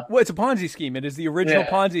whatever, Well, it's a Ponzi scheme. It is the original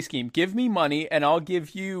Ponzi scheme. Give me money and I'll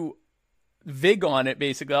give you VIG on it,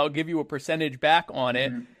 basically. I'll give you a percentage back on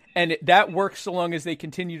it. Mm-hmm. And that works so long as they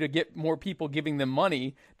continue to get more people giving them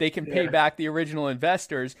money. They can pay back the original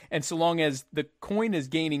investors. And so long as the coin is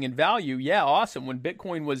gaining in value, awesome. When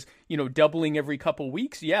Bitcoin was, doubling every couple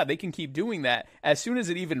weeks, they can keep doing that. As soon as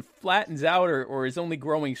it even flattens out or is only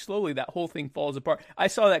growing slowly, that whole thing falls apart. I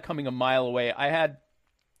saw that coming a mile away. I had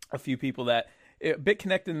a few people that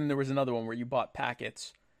BitConnect, and then there was another one where you bought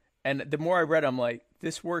packets. And the more I read, I'm like,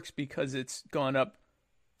 this works because it's gone up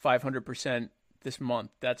 500% this month.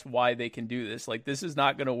 That's why they can do this. Like, this is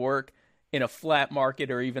not going to work in a flat market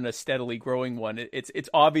or even a steadily growing one. It's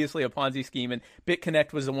obviously a Ponzi scheme. And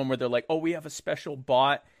BitConnect was the one where they're like, oh, we have a special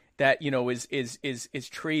bot that is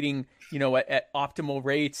trading at optimal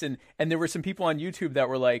rates. And there were some people on YouTube that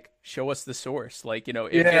were like, show us the source. Like, if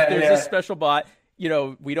there's a special bot,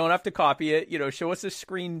 we don't have to copy it. Show us a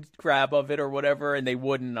screen grab of it or whatever. And they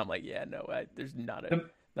wouldn't. I'm like, there's not a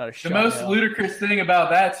shot. The most ludicrous thing about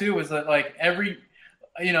that too was that like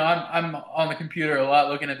I'm on the computer a lot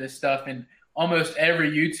looking at this stuff, and almost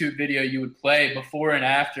every YouTube video you would play before and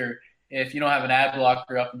after, if you don't have an ad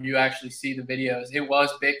blocker up and you actually see the videos, it was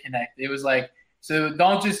BitConnect. It was like, so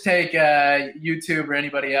don't just take YouTube or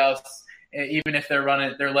anybody else, even if they're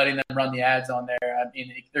letting them run the ads on there. I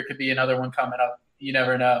mean, there could be another one coming up. You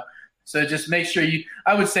never know. So just make sure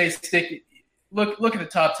I would say look at the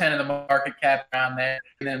top 10 of the market cap around there,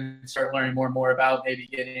 and then start learning more and more about maybe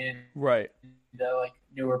getting into like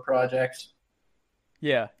newer projects.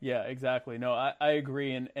 Yeah, exactly. No, I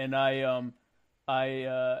agree, and I'm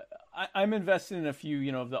invested in a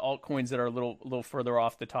few, of the altcoins that are a little further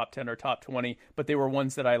off the top 10 or top 20, but they were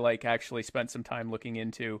ones that I like actually spent some time looking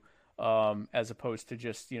into, as opposed to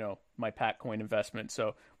just my Pack Coin investment.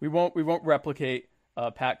 So we won't replicate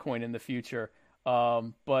Pack Coin in the future,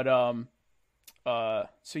 So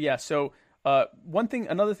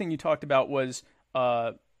another thing you talked about was,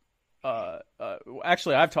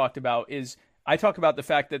 actually I've talked about is, I talk about the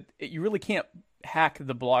fact that you really can't hack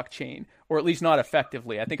the blockchain, or at least not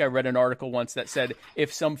effectively. I think I read an article once that said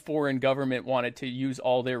if some foreign government wanted to use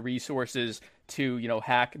all their resources to,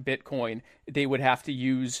 hack Bitcoin, they would have to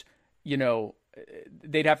use,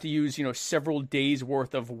 several days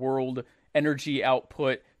worth of world energy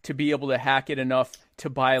output to be able to hack it enough to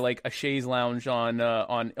buy like a chaise lounge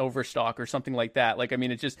on Overstock or something like that. Like, I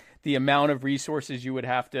mean, it's just the amount of resources you would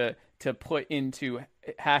have to put into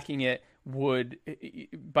hacking it would,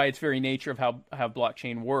 by its very nature of how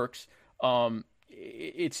blockchain works,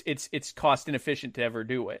 it's cost inefficient to ever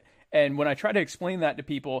do it. And when I try to explain that to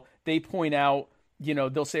people, they point out,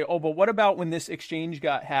 they'll say, oh, but what about when this exchange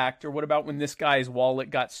got hacked, or what about when this guy's wallet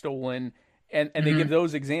got stolen? And they give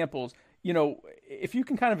those examples. If you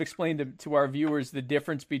can kind of explain to our viewers the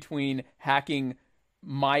difference between hacking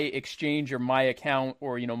my exchange or my account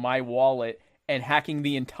or, my wallet, and hacking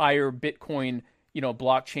the entire Bitcoin,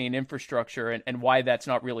 blockchain infrastructure, and why that's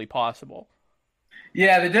not really possible.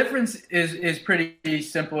 Yeah, the difference is pretty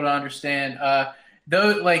simple to understand.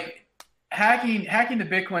 Though, like, hacking the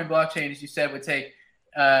Bitcoin blockchain, as you said, would take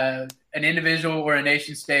an individual or a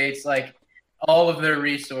nation state's, like, all of their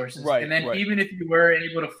resources. Right, and then right. even if you were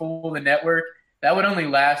able to fool the network, that would only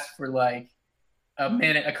last for like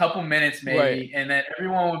a couple minutes maybe. Right. And then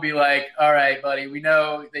everyone would be like, all right, buddy, we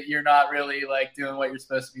know that you're not really like doing what you're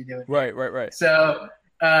supposed to be doing. Right. So,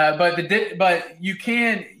 but you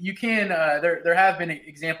can there have been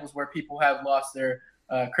examples where people have lost their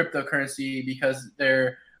cryptocurrency because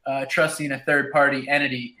they're trusting a third party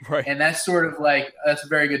entity. Right. And that's sort of like, that's a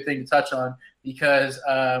very good thing to touch on, because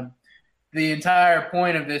the entire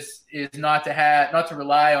point of this is not to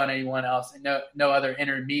rely on anyone else, and no other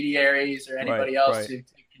intermediaries or anybody else to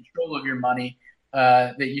take control of your money.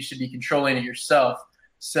 That you should be controlling it yourself.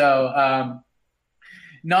 So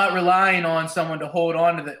not relying on someone to hold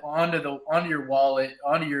onto your wallet,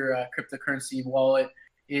 onto your cryptocurrency wallet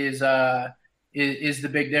is the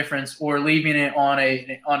big difference, or leaving it on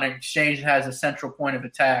an exchange that has a central point of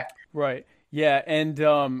attack. Right. Yeah. And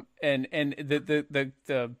the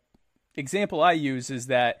example I use is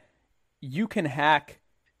that you can hack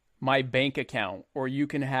my bank account, or you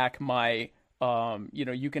can hack my eBay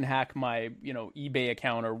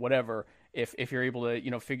account or whatever, if you're able to,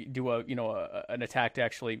 do an attack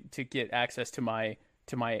to get access to my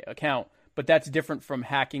account. But that's different from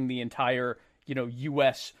hacking the entire,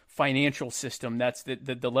 U.S. financial system. That's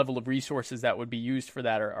the level of resources that would be used for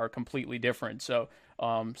that are completely different. So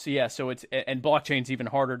it's, and blockchain's even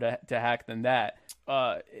harder to hack than that.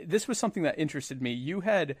 This was something that interested me. You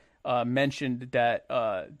had mentioned that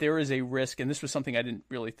there is a risk, and this was something I didn't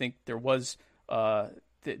really think there was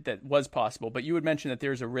that was possible, but you had mentioned that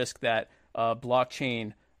there's a risk that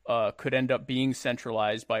blockchain could end up being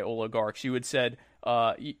centralized by oligarchs. You had said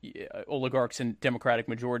oligarchs and democratic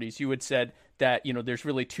majorities. You had said that there's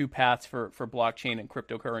really two paths for blockchain and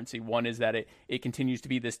cryptocurrency. One is that it continues to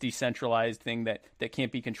be this decentralized thing that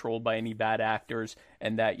can't be controlled by any bad actors,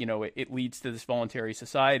 and that it leads to this voluntary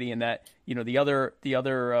society, and that the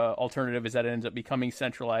other alternative is that it ends up becoming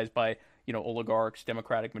centralized by oligarchs,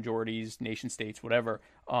 democratic majorities, nation states, whatever.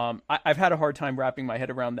 I've had a hard time wrapping my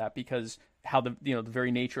head around that, because how the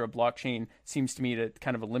very nature of blockchain seems to me to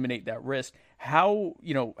kind of eliminate that risk. How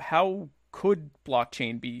could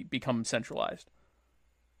blockchain become centralized?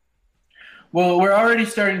 Well, we're already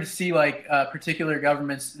starting to see like particular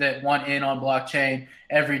governments that want in on blockchain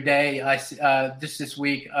every day. Just this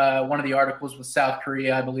week, one of the articles was South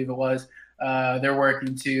Korea, I believe it was. They're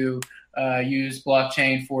working to use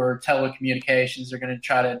blockchain for telecommunications. They're going to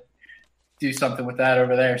try to do something with that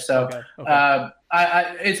over there. So okay.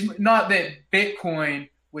 It's not that Bitcoin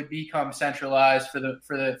would become centralized for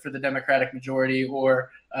the democratic majority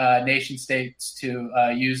or nation states to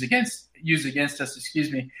use against us.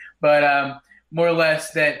 Excuse me, but more or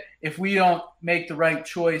less that if we don't make the right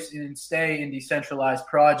choice and stay in decentralized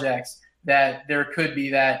projects, that there could be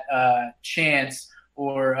that chance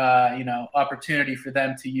or opportunity for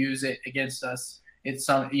them to use it against us. It's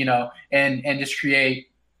some and just create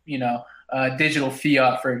digital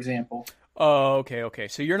fiat, for example. Oh, okay.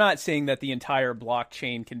 So you're not saying that the entire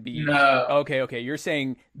blockchain can be... No. Okay. You're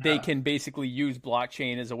saying they can basically use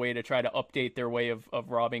blockchain as a way to try to update their way of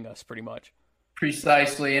robbing us, pretty much.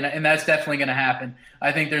 Precisely, and that's definitely going to happen.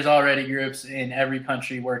 I think there's already groups in every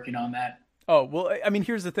country working on that. Oh, well, I mean,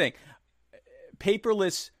 here's the thing.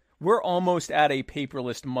 Paperless, we're almost at a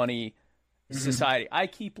paperless money society. I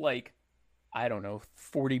keep $40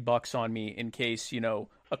 on me in case,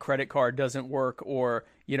 a credit card doesn't work, or,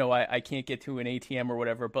 I can't get to an ATM or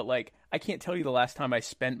whatever. But I can't tell you the last time I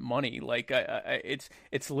spent money.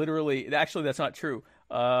 It's literally, actually, that's not true.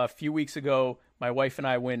 A few weeks ago, my wife and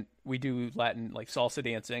I we do Latin, salsa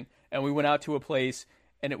dancing, and we went out to a place,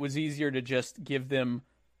 and it was easier to just give them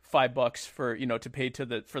 $5 for, to pay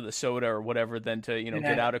for the soda or whatever than to,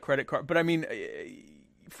 get out a credit card. But I mean,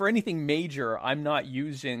 for anything major, I'm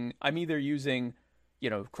either using,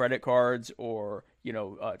 credit cards or,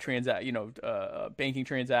 banking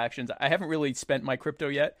transactions. I haven't really spent my crypto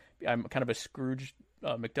yet. I'm kind of a Scrooge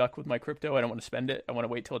McDuck with my crypto. I don't want to spend it. I want to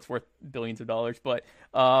wait till it's worth billions of dollars. But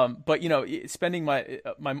spending my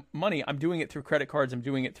money, I'm doing it through credit cards. I'm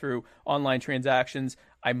doing it through online transactions.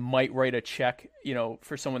 I might write a check,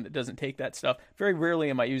 for someone that doesn't take that stuff. Very rarely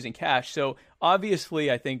am I using cash. So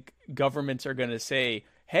obviously, I think governments are going to say,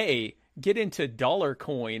 "Hey, get into dollar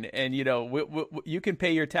coin, and you can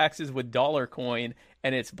pay your taxes with dollar coin,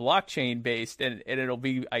 and it's blockchain based, and it'll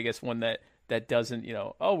be, I guess, one that doesn't,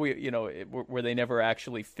 where they never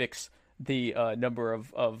actually fix the number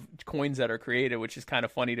of coins that are created, which is kind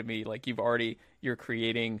of funny to me. Like you're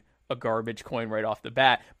creating a garbage coin right off the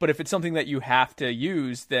bat. But if it's something that you have to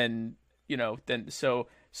use, then so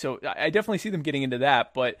I definitely see them getting into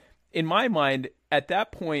that. But in my mind, at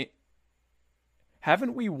that point,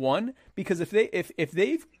 haven't we won? Because if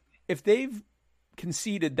they've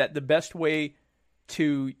conceded that the best way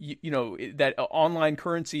to that online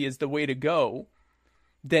currency is the way to go,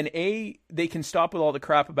 then they can stop with all the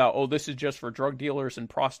crap about, this is just for drug dealers and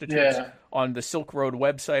prostitutes on the Silk Road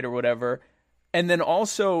website or whatever. And then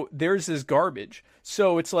also theirs is garbage.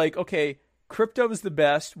 So it's like, okay, crypto is the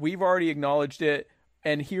best. We've already acknowledged it.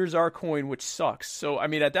 And here's our coin, which sucks. So, I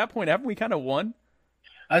mean, at that point, haven't we kind of won?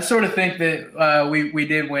 I sort of think that we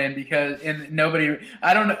did win because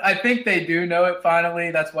I think they do know it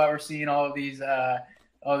finally. That's why we're seeing all these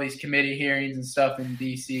committee hearings and stuff in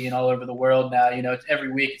DC and all over the world now. It's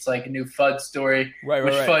every week it's like a new FUD story. Right.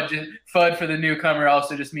 FUD for the newcomer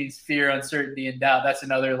also just means fear, uncertainty, and doubt. That's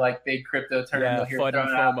another like big crypto term. Yeah, FUD and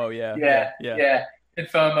FOMO. Yeah. And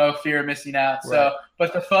FOMO, fear of missing out. Right. So,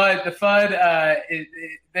 but the FUD,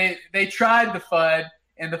 they tried the FUD.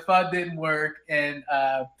 And the FUD didn't work, and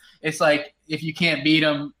it's like if you can't beat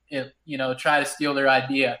them, try to steal their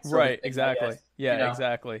idea. Right? Exactly. Yeah.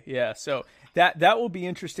 Exactly. Yeah. So that will be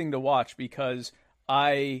interesting to watch because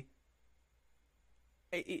in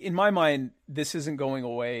my mind, this isn't going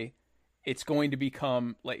away. It's going to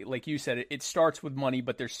become like you said. It starts with money,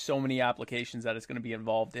 but there's so many applications that it's going to be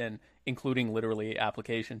involved in, including literally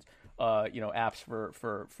applications, apps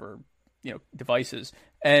for devices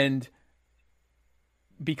and.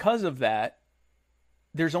 Because of that,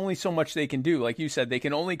 there's only so much they can do. Like you said, they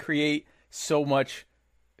can only create so much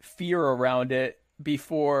fear around it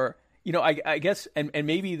before, I guess, and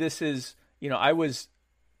maybe this is, I was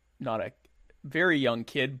not a very young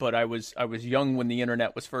kid, but I was young when the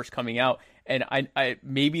internet was first coming out. And I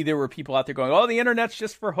maybe there were people out there going, the internet's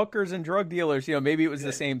just for hookers and drug dealers. Maybe it was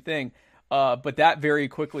the same thing. But that very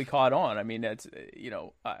quickly caught on. I mean, that's,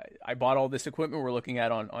 I bought all this equipment we're looking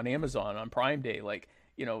at on Amazon on Prime Day, like,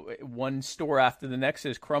 one store after the next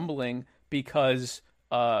is crumbling because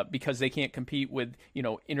they can't compete with,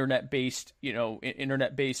 internet-based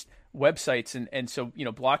websites. And so,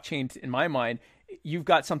 blockchain, in my mind, you've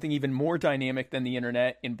got something even more dynamic than the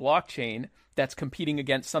internet in blockchain that's competing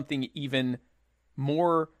against something even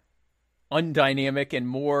more undynamic and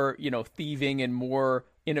more, thieving and more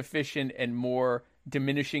inefficient and more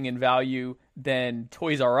diminishing in value than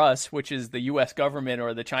Toys R Us, which is the U.S. government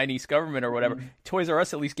or the Chinese government or whatever. Mm-hmm. Toys R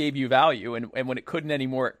Us at least gave you value, and when it couldn't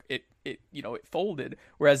anymore, it folded.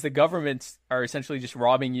 Whereas the governments are essentially just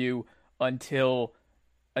robbing you until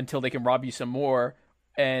they can rob you some more,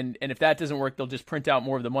 and if that doesn't work, they'll just print out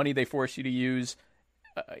more of the money they force you to use,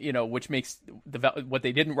 which makes what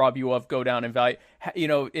they didn't rob you of go down in value.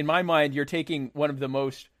 In my mind, you're taking one of the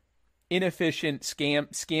most inefficient,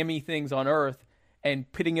 scammy things on earth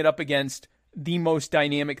and putting it up against the most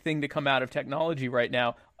dynamic thing to come out of technology right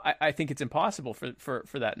now. I think it's impossible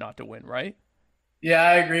for that not to win, right? Yeah,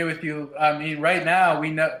 I agree with you. I mean, right now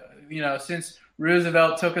we know, since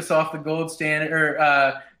Roosevelt took us off the gold standard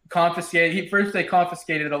or confiscated. They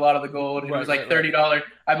confiscated a lot of the gold. It was like $30.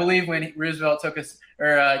 I believe when Roosevelt took us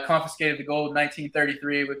or confiscated the gold in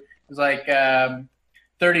 1933, it was like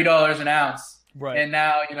 $30 an ounce. Right. And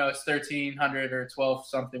now, it's 1,300 or 12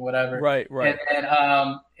 something, whatever. Right.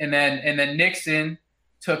 And then Nixon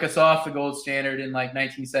took us off the gold standard in like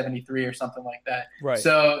 1973 or something like that. Right.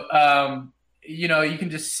 So, you can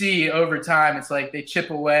just see over time, it's like they chip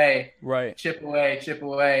away, chip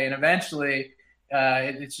away. And eventually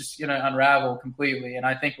it's just going to unravel completely. And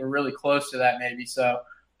I think we're really close to that maybe. So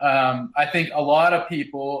I think a lot of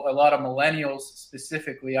people, a lot of millennials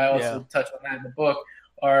specifically, I also touch on that in the book,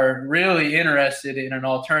 are really interested in an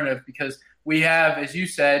alternative because we have, as you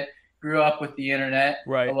said, grew up with the internet.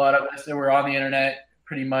 Right. A lot of us that were on the internet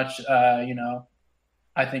pretty much,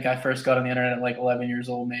 I think I first got on the internet at like 11 years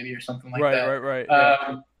old maybe or something like that. Right.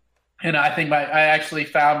 And I think I actually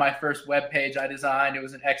found my first web page I designed. It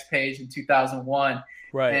was an X page in 2001.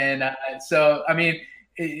 Right. And so, I mean,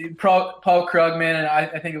 Paul Krugman, and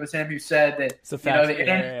I think it was him who said that It's a fax, the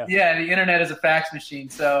internet is a fax machine.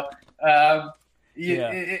 So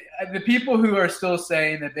the people who are still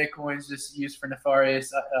saying that Bitcoin is just used for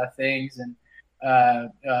nefarious things and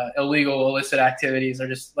illegal, illicit activities are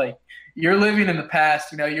just like, you're living in the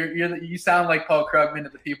past. You sound like Paul Krugman to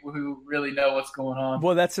the people who really know what's going on.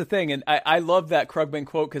 Well, that's the thing, and I love that Krugman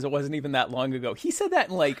quote because it wasn't even that long ago. He said that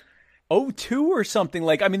in like 2002 or something.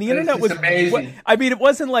 Like, I mean, the internet was amazing. I mean, it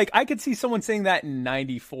wasn't like I could see someone saying that in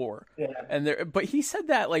 94. Yeah. But he said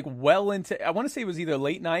that like well into, I want to say it was either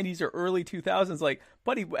late 90s or early 2000s. Like,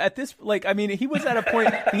 buddy, at this, like, I mean, he was at a point,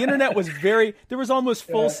 the internet was there was almost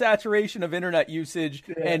full saturation of internet usage,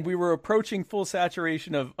 and we were approaching full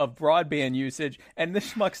saturation of broadband usage. And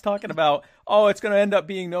this schmuck's talking about, oh, it's going to end up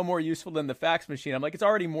being no more useful than the fax machine. I'm like, it's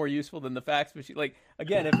already more useful than the fax machine. Like,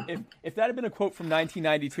 again, if that had been a quote from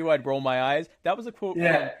 1992, I'd roll my eyes. That was a quote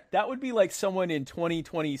from, that would be like someone in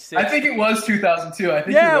 2026. I think it was 2002. I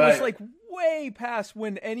think yeah, you're right. It was like way past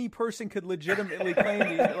when any person could legitimately claim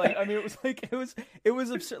these. Like, I mean, it was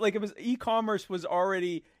absurd. Like, it was, e-commerce was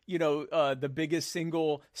already, the biggest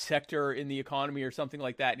single sector in the economy or something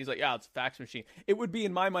like that. And he's like, yeah, it's a fax machine. It would be,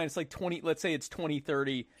 in my mind, it's like let's say it's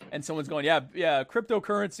 2030 and someone's going, yeah,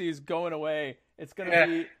 cryptocurrency is going away. It's going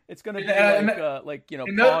to be like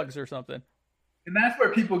Pogs or something. And that's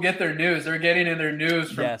where people get their news. They're getting in their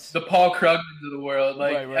news from the Paul Krugmans of the world.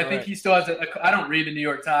 Like, I think he still has I don't read the New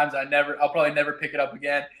York Times. I'll probably never pick it up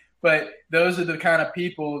again. But those are the kind of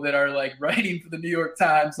people that are like writing for the New York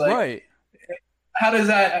Times. Like, right. How does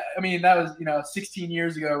that? I mean, that was 16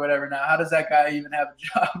 years ago or whatever. Now, how does that guy even have a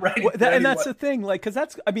job? Right. And that's the thing, like, because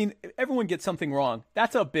everyone gets something wrong.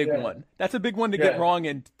 That's a big one. That's a big one to get wrong.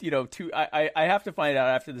 And I have to find out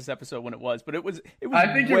after this episode when it was. But it was.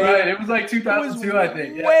 I think you're right. It was like 2002. I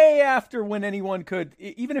think way after when anyone could,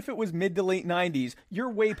 even if it was mid to late 90s. You're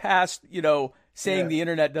way past saying the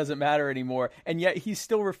internet doesn't matter anymore, and yet he's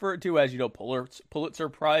still referred to as Pulitzer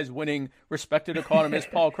Prize winning respected economist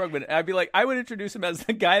Paul Krugman. And I'd be like, I would introduce him as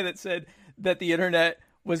the guy that said that the internet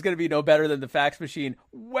was going to be no better than the fax machine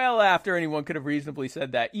well after anyone could have reasonably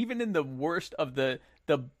said that. Even in the worst of the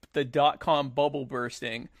dot-com bubble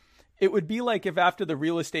bursting, it would be like if after the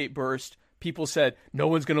real estate burst, people said, no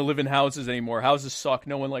one's going to live in houses anymore. Houses suck.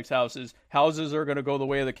 No one likes houses. Houses are going to go the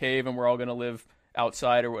way of the cave, and we're all going to live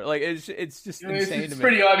outside or what. Like, it's just insane. It's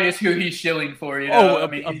pretty obvious who he's shilling for. I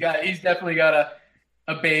mean, he's definitely got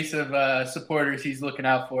a base of supporters he's looking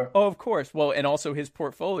out for. Oh, of course. Well, and also his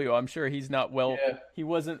portfolio. I'm sure he's not well. Yeah. He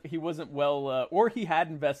wasn't well, or he had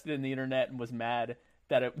invested in the internet and was mad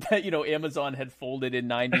that Amazon had folded in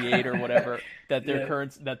 '98 or whatever. That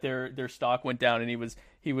their stock went down, and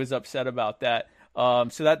he was upset about that.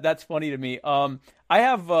 So that's funny to me. I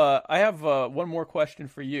have one more question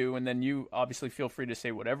for you, and then you obviously feel free to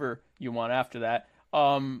say whatever you want after that.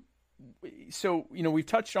 So we've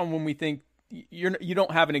touched on when we think you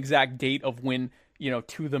don't have an exact date of when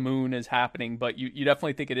To the Moon is happening, but you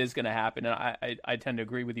definitely think it is going to happen, and I tend to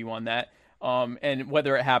agree with you on that. And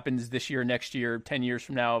whether it happens this year, next year, 10 years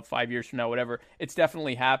from now, 5 years from now, whatever, it's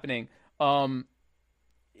definitely happening. Our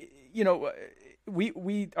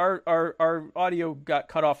audio got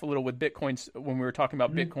cut off a little with Bitcoin when we were talking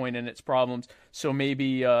about Bitcoin and its problems. So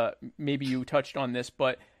maybe you touched on this,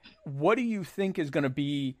 but what do you think is going to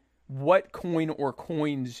be, what coin or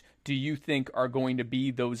coins do you think are going to be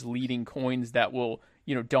those leading coins that will,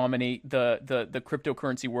 dominate the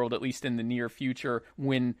cryptocurrency world, at least in the near future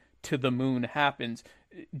when To the Moon happens?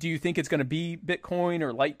 Do you think it's going to be Bitcoin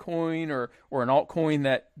or Litecoin or an altcoin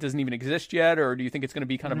that doesn't even exist yet? Or do you think it's going to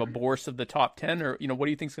be kind of a bourse of the top 10? Or, what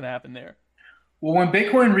do you think is going to happen there? Well, when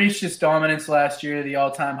Bitcoin reached its dominance last year, the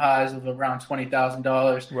all-time highs of around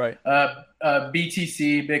 $20,000. Right.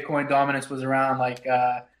 BTC, Bitcoin dominance was around like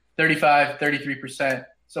 33%,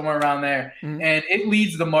 somewhere around there. Mm-hmm. And it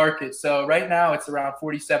leads the market. So right now it's around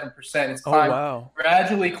 47%. It's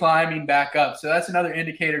gradually climbing back up. So that's another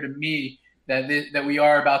indicator to me that we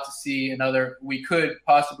are about to see we could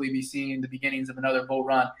possibly be seeing the beginnings of another bull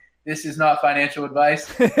run. This is not financial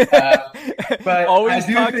advice. But always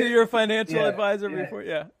talk to your financial advisor before.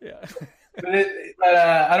 Yeah. But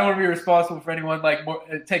I don't want to be responsible for anyone like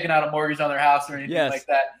taking out a mortgage on their house or anything like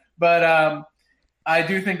that. But I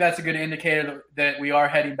do think that's a good indicator that we are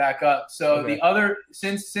heading back up. So the other,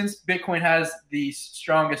 since Bitcoin has the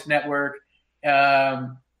strongest network,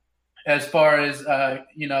 as far as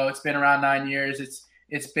it's been around 9 years.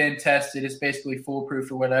 It's been tested. It's basically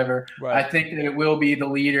foolproof or whatever. Right. I think that it will be the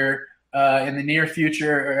leader in the near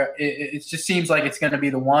future. It just seems like it's going to be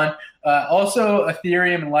the one. Also,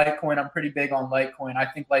 Ethereum and Litecoin. I'm pretty big on Litecoin. I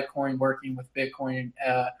think Litecoin working with Bitcoin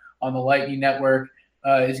on the Lightning Network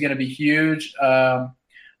is going to be huge.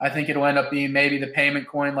 I think it'll end up being maybe the payment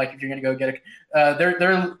coin. Like if you're going to go get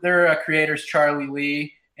their creators, Charlie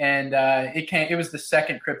Lee, and it was the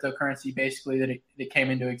second cryptocurrency basically that came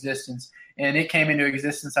into existence, and it came into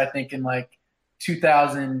existence I think in like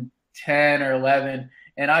 2010 or 11,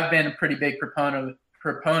 and I've been a pretty big proponent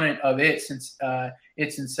of it since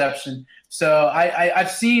its inception. So I've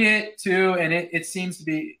seen it too, and it seems to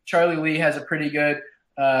be Charlie Lee has a pretty good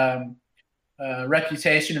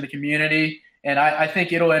reputation in the community. And I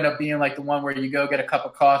think it'll end up being like the one where you go get a cup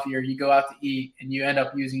of coffee or you go out to eat and you end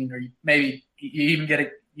up using, or maybe you even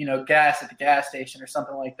get gas at the gas station or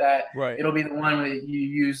something like that. Right. It'll be the one that you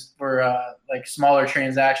use for like smaller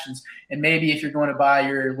transactions. And maybe if you're going to buy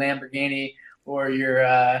your Lamborghini or your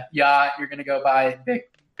yacht, you're going to go buy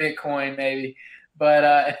Bitcoin maybe.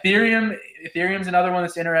 But Ethereum's another one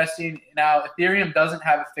that's interesting. Now, Ethereum doesn't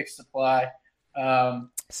have a fixed supply.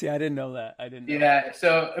 See, I didn't know that. Yeah.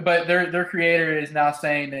 So, but their creator is now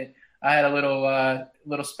saying that I had a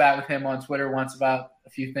little spat with him on Twitter once about a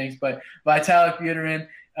few things. But Vitalik Buterin,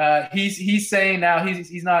 he's saying now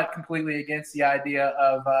he's not completely against the idea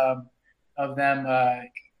of them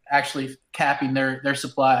actually capping their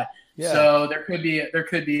supply. Yeah. So there could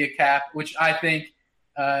be a cap, which I think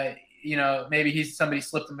maybe somebody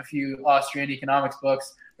slipped him a few Austrian economics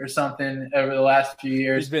books or something over the last few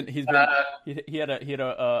years. He had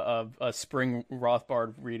a spring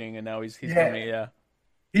Rothbard reading, and now he's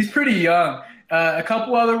He's pretty young. A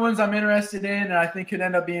couple other ones I'm interested in, and I think could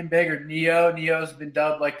end up being bigger. Neo's been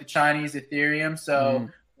dubbed like the Chinese Ethereum, so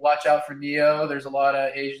watch out for Neo. There's a lot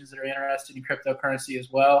of Asians that are interested in cryptocurrency as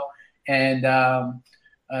well. And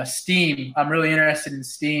Steem, I'm really interested in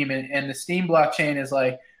Steem, and the Steem blockchain is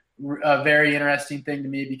like a very interesting thing to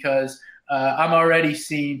me because I'm already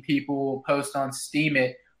seeing people post on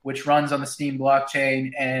Steemit, which runs on the Steem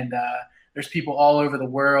blockchain, and there's people all over the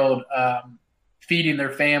world feeding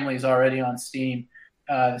their families already on Steem,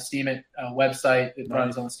 the Steemit website that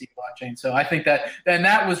runs on the Steem blockchain. So I think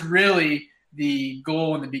that was really the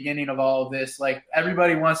goal in the beginning of all of this. Like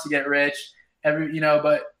everybody wants to get rich,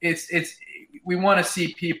 but we want to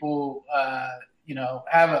see people,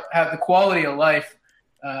 have the quality of life.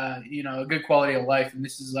 A good quality of life, and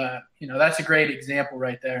this is that's a great example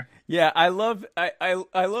right there. Yeah, I love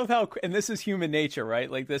how, and this is human nature,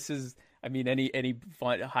 right? Like this is, I mean, any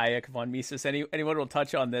Hayek, von Mises, anyone will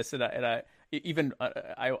touch on this, and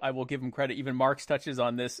I will give him credit. Even Marx touches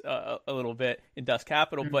on this a little bit in Dust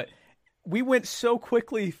Capital, but we went so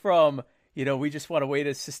quickly from we just want a way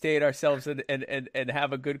to sustain ourselves and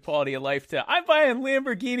have a good quality of life to I'm buying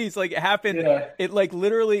Lamborghinis. Like it happened. Yeah. It like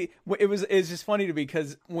literally, it's just funny to me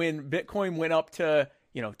because when Bitcoin went up to,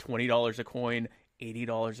 $20 a coin,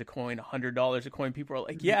 $80 a coin, $100 a coin, people are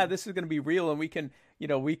like, yeah, this is going to be real. And we can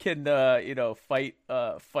fight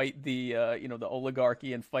the, the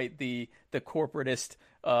oligarchy and fight the corporatist,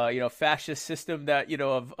 fascist system that,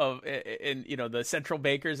 the central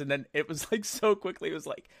bankers. And then it was like, so quickly, it was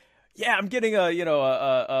like, yeah, I'm getting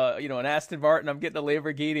an Aston Martin. I'm getting a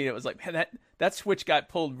Lamborghini. And it was like, man, that switch got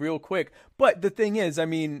pulled real quick. But the thing is, I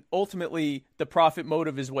mean, ultimately the profit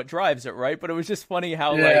motive is what drives it, right? But it was just funny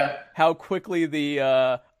how quickly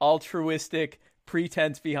the altruistic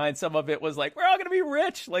pretense behind some of it was like, we're all going to be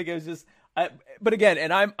rich. Like it was just, but again,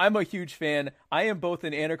 and I'm a huge fan. I am both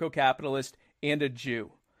an anarcho-capitalist and a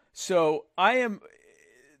Jew. So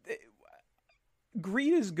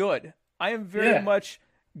greed is good. I am very much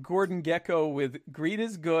Gordon Gekko with greed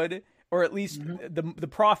is good, or at least the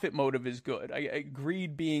profit motive is good.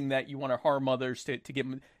 Greed being that you want to harm others to get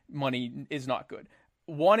money is not good.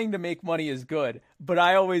 Wanting to make money is good, but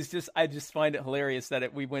I just find it hilarious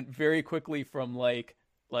that we went very quickly from like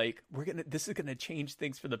this is gonna change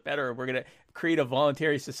things for the better. We're gonna create a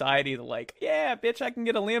voluntary society to like, yeah, bitch, I can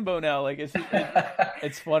get a Lambo now. Like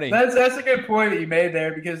it's funny. That's a good point that you made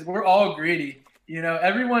there because we're all greedy.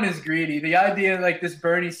 Everyone is greedy. The idea like this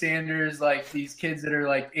Bernie Sanders, like these kids that are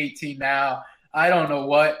like 18 now, I don't know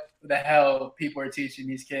what the hell people are teaching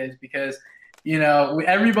these kids because,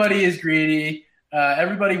 everybody is greedy.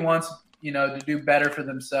 Everybody wants, to do better for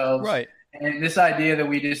themselves. Right. And this idea that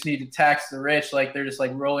we just need to tax the rich, like they're just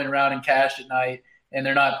like rolling around in cash at night and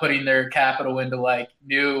they're not putting their capital into like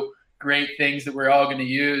new great things that we're all going to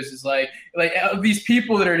use is like these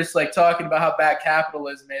people that are just like talking about how bad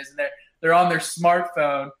capitalism is and they're on their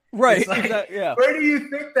smartphone. Right. Like, yeah. Where do you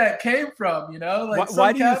think that came from? Like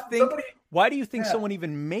why do you think someone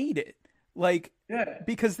even made it? Like,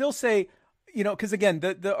 because they'll say, because again,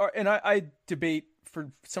 I debate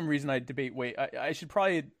for some reason I debate weight. I should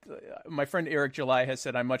probably. My friend Eric July has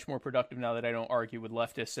said I'm much more productive now that I don't argue with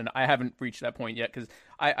leftists, and I haven't reached that point yet because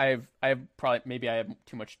I have probably maybe I have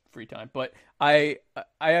too much free time, but I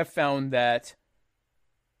have found that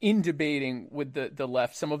in debating with the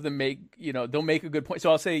left, some of them they'll make a good point. So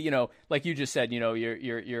I'll say, like you just said, you want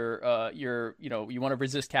to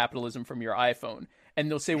resist capitalism from your iPhone. And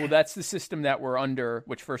they'll say, well, that's the system that we're under,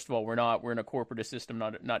 which first of all, we're not. We're in a corporatist system,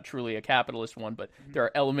 not truly a capitalist one, but there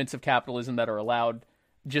are elements of capitalism that are allowed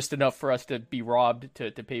just enough for us to be robbed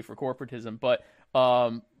to pay for corporatism. But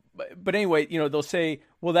anyway, they'll say,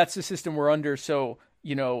 well, that's the system we're under. So,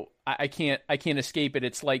 I can't escape it.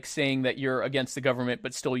 It's like saying that you're against the government,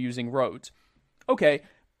 but still using roads. Okay.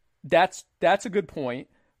 That's a good point.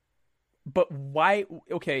 But why?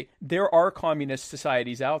 Okay. There are communist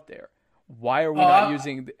societies out there. Why are we not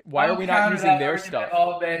using? Why are we not using their stuff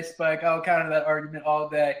all day, Spike? I'll counter that argument all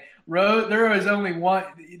day. There's only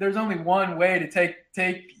one way to take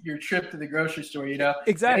your trip to the grocery store.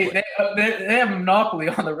 Exactly. They have a monopoly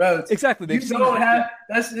on the roads. Exactly. This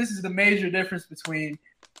is the major difference between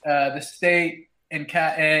the state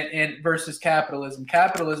and versus capitalism.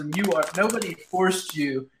 Capitalism, nobody forced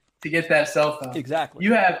you to get that cell phone. Exactly.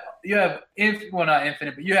 You have not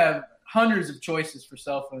infinite, but you have hundreds of choices for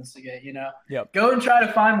cell phones to get, Yep. Go and try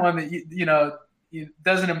to find one that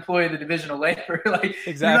doesn't employ the division of labor.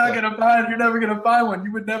 Exactly. You're never going to find one.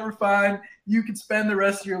 You would never find, you could spend the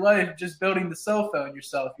rest of your life just building the cell phone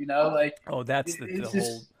yourself, that's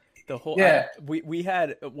the whole, yeah. We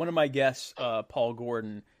had one of my guests, Paul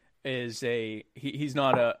Gordon, is he's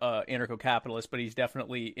not a anarcho-capitalist, but he's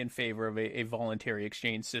definitely in favor of a voluntary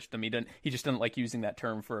exchange system. He just doesn't like using that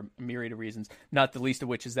term for a myriad of reasons, not the least of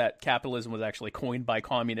which is that capitalism was actually coined by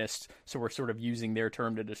communists, so we're sort of using their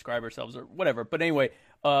term to describe ourselves or whatever. But anyway,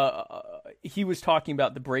 he was talking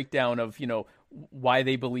about the breakdown of why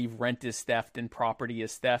they believe rent is theft and property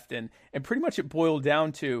is theft, and pretty much it boiled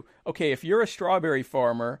down to, okay, if you're a strawberry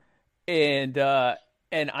farmer and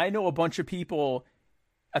I know a bunch of people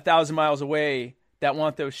 1,000 miles away that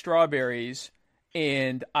want those strawberries,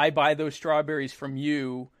 and I buy those strawberries from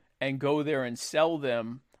you and go there and sell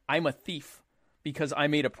them, I'm a thief because I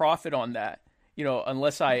made a profit on that.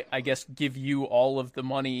 Unless I guess give you all of the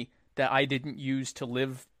money that I didn't use to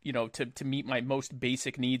live, to meet my most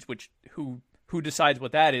basic needs, which who decides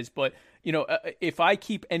what that is. But, if I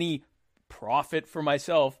keep any profit for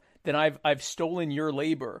myself, then I've stolen your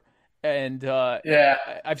labor. And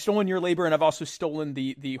I've stolen your labor, and I've also stolen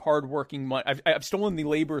the hardworking money. I've stolen the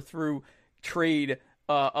labor through trade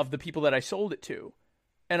of the people that I sold it to.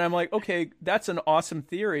 And I'm like, okay, that's an awesome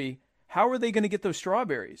theory. How are they going to get those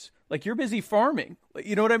strawberries? Like, you're busy farming.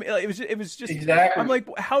 You know what I mean? It was just exactly. I'm like,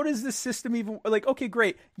 how does this system even like? Okay,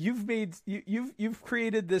 great. You've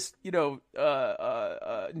created this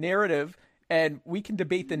narrative, and we can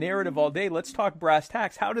debate the narrative all day. Let's talk brass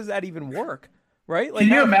tacks. How does that even work? Right? Can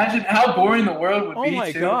you imagine how boring the world would be? Oh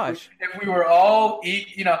my gosh! If we were all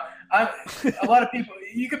a lot of people.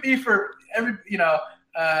 You could be for every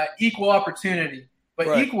equal opportunity, but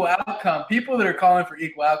right. Equal outcome. People that are calling for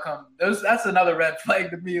equal outcome, that's another red flag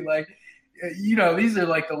to me. Like, these are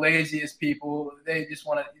like the laziest people. They just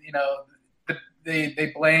want to,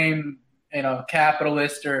 they blame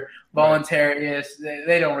capitalist or voluntarist. Right.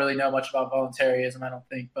 They don't really know much about voluntarism, I don't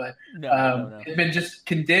think, but no. They've been just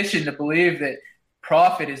conditioned to believe that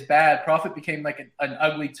profit is bad. Profit became like an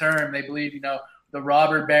ugly term. They believe, the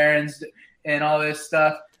robber barons and all this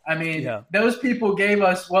stuff. I mean, Those people gave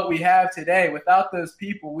us what we have today. Without those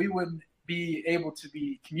people, we wouldn't be able to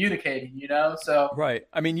be communicating, So right.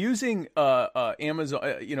 I mean, using Amazon,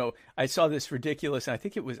 I saw this ridiculous, and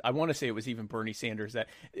I want to say it was even Bernie Sanders, that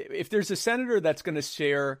if there's a senator that's going to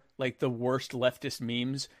share like the worst leftist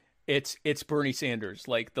memes, it's Bernie Sanders.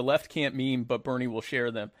 Like, the left can't meme, but Bernie will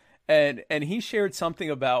share them. And he shared something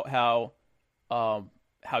about how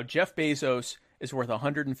Jeff Bezos is worth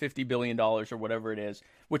 $150 billion or whatever it is,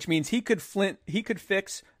 which means he could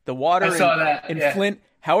fix the water in Flint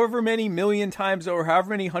however many million times over,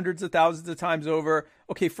 however many hundreds of thousands of times over.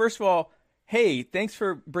 Okay, first of all, hey, thanks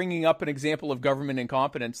for bringing up an example of government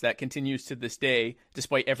incompetence that continues to this day,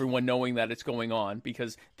 despite everyone knowing that it's going on,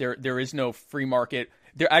 because there is no free market.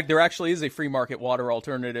 There actually is a free market water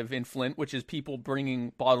alternative in Flint, which is people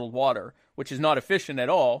bringing bottled water, which is not efficient at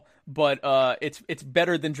all, but it's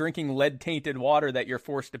better than drinking lead-tainted water that you're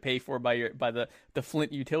forced to pay for by the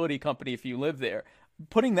Flint utility company if you live there.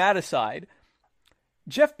 Putting that aside,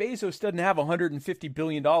 Jeff Bezos doesn't have $150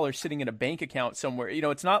 billion sitting in a bank account somewhere.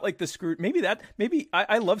 It's not like the Scrooge. Maybe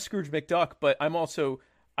I love Scrooge McDuck, but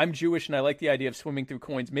I'm Jewish and I like the idea of swimming through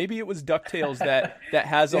coins. Maybe it was DuckTales that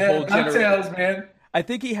has a whole generation. DuckTales, man. I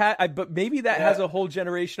think he had, but maybe that has a whole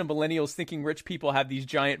generation of millennials thinking rich people have these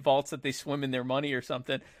giant vaults that they swim in their money or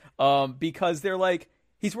something, because they're like,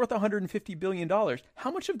 he's worth $150 billion.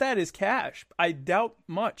 How much of that is cash? I doubt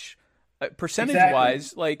much.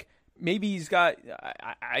 Percentage-wise, like maybe he's got,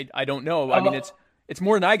 I don't know. I mean, it's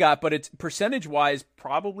more than I got, but it's percentage-wise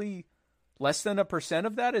probably less than 1%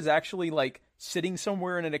 of that is actually like sitting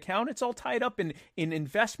somewhere in an account. It's all tied up in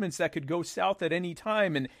investments that could go south at any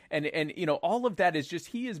time. And you know, all of that is just,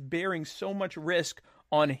 he is bearing so much risk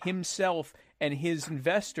on himself and his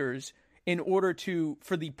investors in order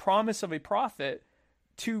for the promise of a profit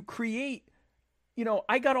to create, you know,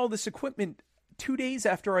 I got all this equipment 2 days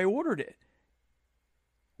after I ordered it.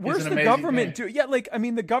 Where's the government do? Yeah, like, I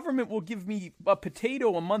mean, the government will give me a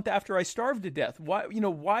potato a month after I starve to death. Why, you know,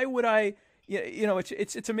 why would I? You know,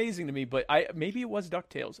 it's amazing to me, but maybe it was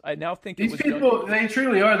DuckTales. I now think these people, they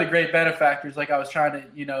truly are the great benefactors. Like I was trying to,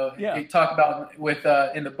 you know, talk about with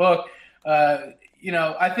in the book. You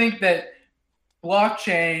know, I think that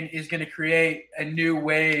blockchain is going to create a new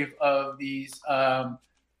wave of these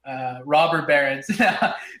robber barons,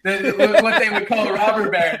 what they would call robber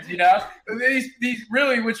barons. You know, these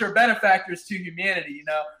really, which are benefactors to humanity. You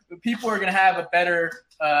know, people are going to have a better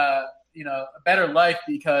you know, a better life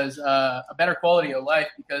because a better quality of life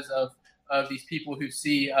because of these people who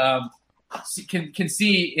can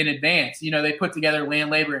see in advance. You know, they put together land,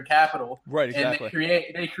 labor, and capital, right? Exactly.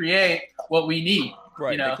 And they create what we need.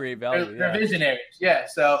 Right. You know? They create value. They're visionaries. Yeah.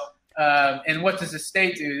 So, and what does the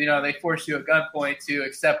state do? You know, they force you at gunpoint to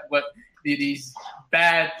accept what these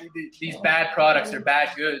bad products or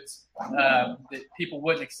bad goods that people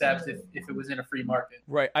wouldn't accept if it was in a free market.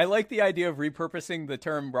 Right. I like the idea of repurposing the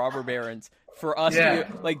term robber barons for us to,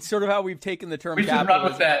 like, sort of how we've taken the term capitalism. We should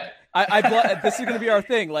run with that. This is going to be our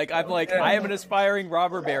thing. Like, I'm like, I am an aspiring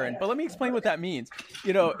robber baron. But let me explain what that means.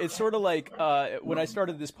 You know, it's sort of like when I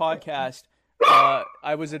started this podcast,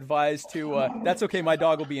 I was advised to that's okay, my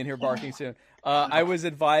dog will be in here barking soon. I was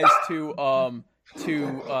advised to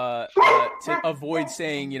avoid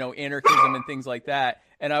saying, you know, anarchism and things like that.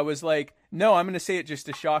 And I was like, no, I'm going to say it just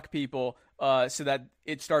to shock people, so that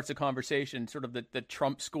it starts a conversation, sort of the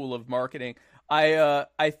Trump school of marketing. I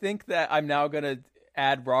think that I'm now going to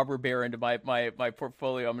add robber baron to my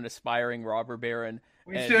portfolio. I'm an aspiring robber baron.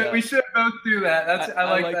 We should both do that.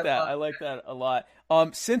 I like that. I like that a lot.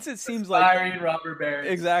 Since it seems aspiring robber baron.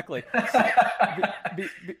 Exactly.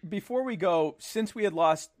 Before we go, since we had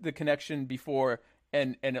lost the connection before,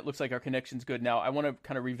 and it looks like our connection's good now, I want to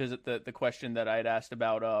kind of revisit the question that I had asked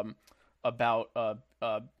about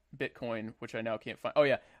Bitcoin, which I now can't find. Oh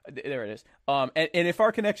yeah, there it is. And if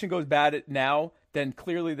our connection goes bad now, then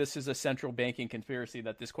clearly this is a central banking conspiracy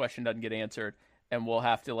that this question doesn't get answered, and we'll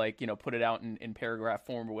have to, like, you know, put it out in paragraph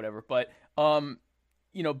form or whatever. But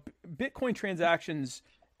you know, Bitcoin transactions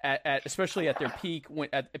especially at their peak, when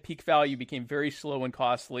at peak value, became very slow and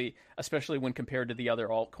costly, especially when compared to the other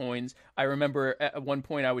altcoins. I remember at one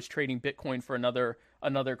point I was trading Bitcoin for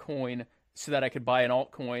another coin so that I could buy an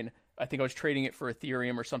altcoin. I think I was trading it for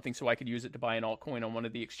Ethereum or something so I could use it to buy an altcoin on one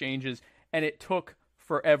of the exchanges, and it took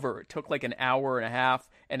forever. It took like an hour and a half,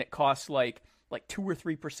 and it cost like 2 or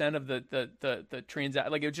 3% of the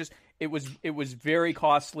transaction. Like it was very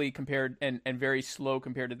costly compared and very slow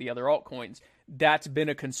compared to the other altcoins. That's been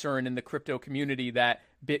a concern in the crypto community, that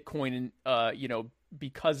Bitcoin,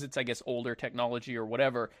 because it's, I guess, older technology or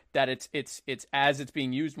whatever, that it's as it's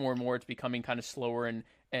being used more and more, it's becoming kind of slower and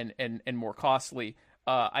more costly.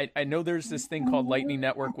 I know there's this thing called Lightning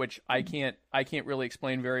Network, which I can't really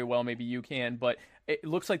explain very well. Maybe you can, but it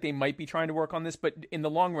looks like they might be trying to work on this. But in the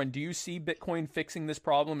long run, do you see Bitcoin fixing this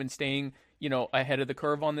problem and staying, ahead of the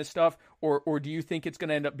curve on this stuff? Or do you think it's going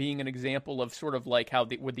to end up being an example of sort of like how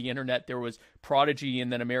with the internet, there was Prodigy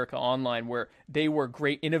and then America Online, where they were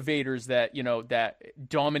great innovators that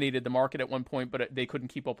dominated the market at one point, but they couldn't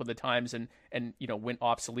keep up with the times and went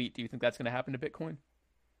obsolete. Do you think that's going to happen to Bitcoin?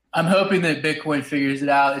 I'm hoping that Bitcoin figures it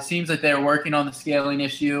out. It seems like they're working on the scaling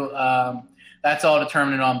issue. That's all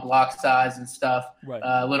determined on block size and stuff. Right.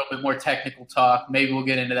 A little bit more technical talk. Maybe we'll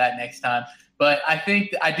get into that next time. But I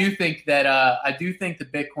do think that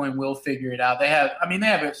Bitcoin will figure it out. They have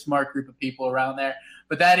a smart group of people around there.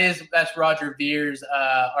 But that's Roger Vere's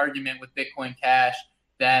argument with Bitcoin Cash,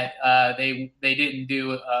 that they didn't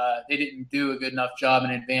do a good enough job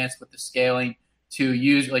in advance with the scaling to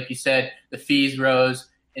use, like you said, the fees rose.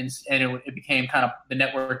 And it became the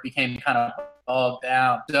network became kind of bogged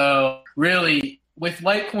down. So really, with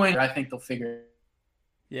Litecoin, I think they'll figure it out.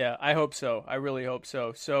 Yeah, I hope so. I really hope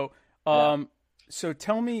so. So, so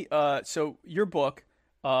tell me, so your book,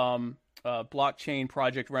 Blockchain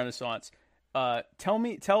Project Renaissance,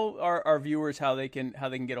 Tell our viewers how they can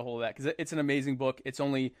get a hold of that, because it's an amazing book. It's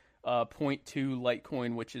only 0.2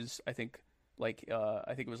 Litecoin, which is I think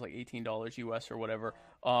it was like $18 US or whatever.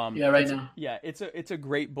 Now. Yeah, it's a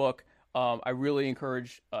great book. I really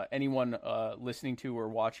encourage anyone listening to or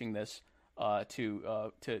watching this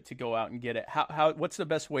to go out and get it. What's the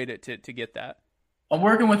best way to get that? I'm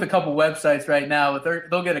working with a couple websites right now, but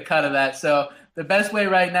they'll get a cut of that. So the best way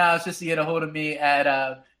right now is just to get a hold of me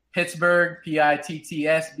at Pittsburgh,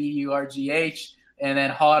 PITTSBURGH, and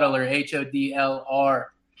then Hodler, HODLR,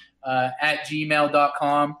 at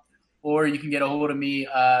gmail.com. Or you can get a hold of me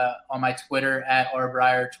on my Twitter at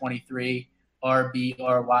rbryer23,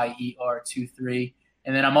 RBRYER23.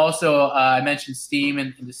 And then I'm also, I mentioned Steem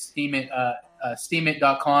and the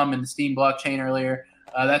Steemit.com and the Steem blockchain earlier.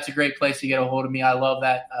 That's a great place to get a hold of me. I love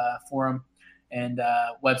that forum and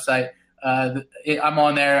website. I'm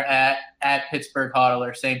on there at Pittsburgh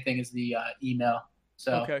Hodler, same thing as the email.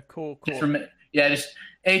 So okay, cool. Just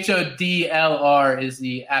HODLR is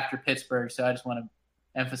the after Pittsburgh. So I just want to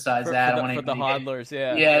emphasize that. For the hodlers,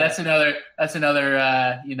 yeah. Yeah, that's another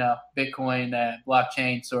Bitcoin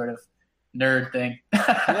blockchain sort of nerd thing.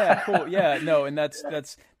 Yeah, cool. Yeah, no, and that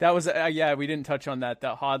was we didn't touch on that.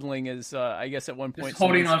 That hodling is I guess at one point it's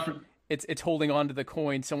holding on to the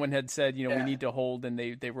coin. Someone had said, we need to hold, and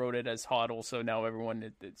they wrote it as hodl, so now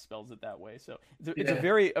everyone it spells it that way. So it's a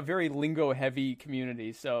very lingo heavy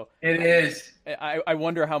community. So it is. I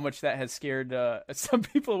wonder how much that has scared some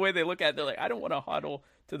people. The way they look at it, they're like, I don't want to hodl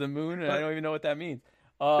to the moon, and I don't even know what that means.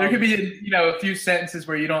 There could be a few sentences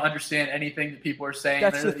where you don't understand anything that people are saying.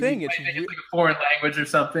 That's the thing. It's like a foreign language or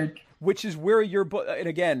something. Which is where your book, and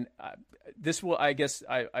again, this will, I guess,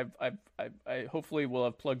 I hopefully will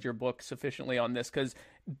have plugged your book sufficiently on this, because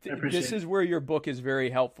this is where your book is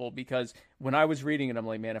very helpful. Because when I was reading it, I'm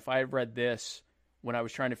like, man, if I had read this when I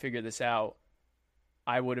was trying to figure this out,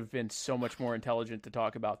 I would have been so much more intelligent to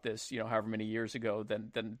talk about this, however many years ago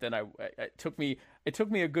than it took me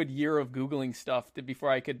a good year of Googling stuff before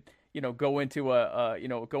I could, go into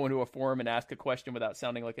a forum and ask a question without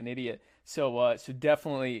sounding like an idiot. So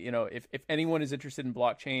definitely, if anyone is interested in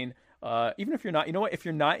blockchain, even if you're not, if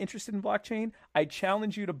you're not interested in blockchain, I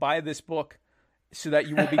challenge you to buy this book so that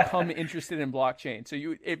you will become interested in blockchain. So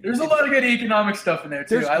there's a lot of good economic stuff in there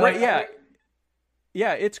too.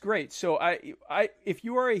 Yeah, it's great. So if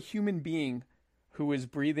you are a human being who is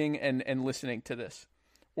breathing and listening to this,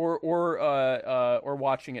 or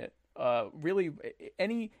watching it, really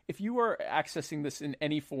if you are accessing this in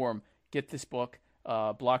any form, get this book,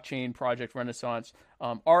 Blockchain Project Renaissance.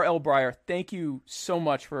 R.L. Bryer, thank you so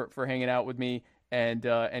much for hanging out with me and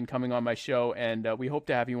coming on my show, and we hope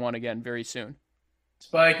to have you on again very soon.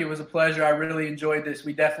 Spike, it was a pleasure. I really enjoyed this.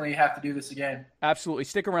 We definitely have to do this again. Absolutely.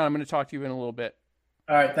 Stick around. I'm going to talk to you in a little bit.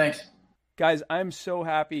 All right, thanks. Guys, I'm so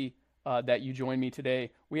happy that you joined me today.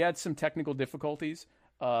 We had some technical difficulties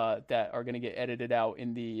that are going to get edited out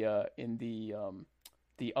in the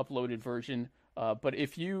uploaded version. But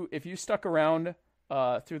if you stuck around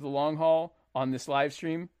through the long haul on this live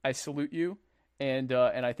stream, I salute you and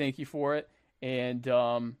I thank you for it. And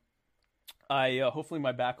I hopefully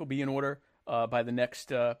my back will be in order by the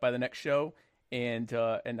next show, and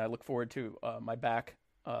I look forward to my back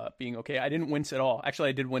being okay. I didn't wince at all. Actually,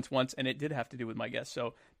 I did wince once, and it did have to do with my guest.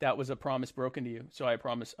 So that was a promise broken to you. So I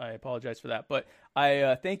apologize for that. But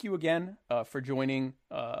I thank you again for joining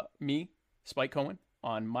me, Spike Cohen,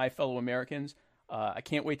 on My Fellow Americans. I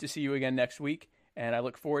can't wait to see you again next week, and I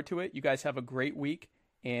look forward to it. You guys have a great week,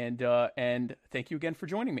 and thank you again for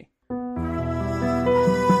joining me.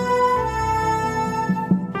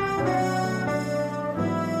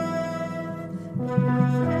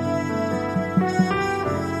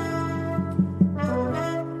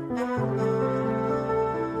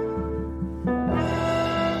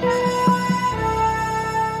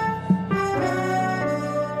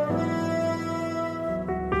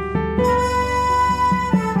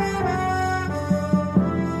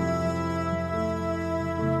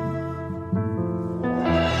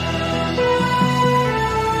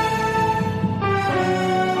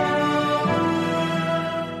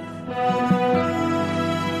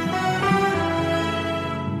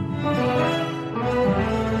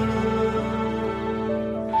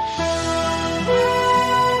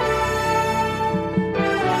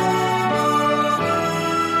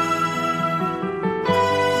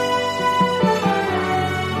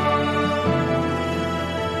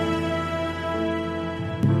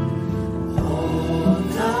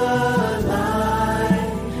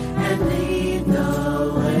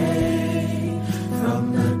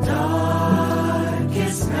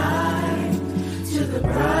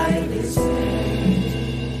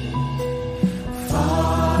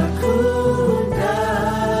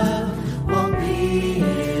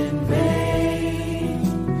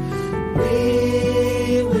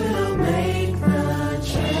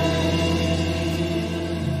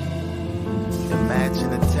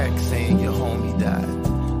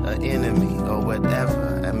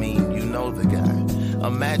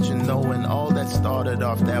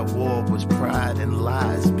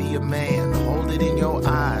 lies. Be a man, hold it in your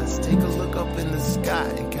eyes. Take a look up in the sky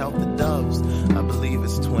and count the doves. I believe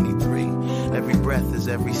it's 23. Every breath is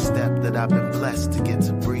every step that I've been blessed to get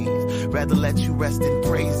to breathe. Rather let you rest in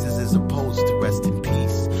praises as opposed to rest in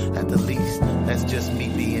peace. At the least, that's just me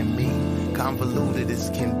being me. Convoluted as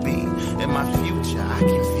can be. In my future, I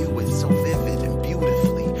can view it so vivid and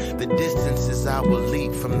beautifully. The distances I will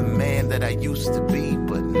leap from the man that I used to be.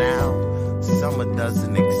 But now, summer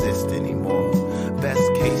doesn't exist anymore.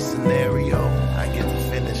 Best case scenario, I get to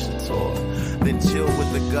finish the tour. Then chill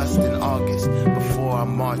with the gust in August before I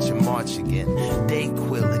march and march again.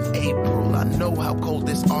 Dayquil in April, I know how cold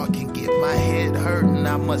this art can get. My head hurting,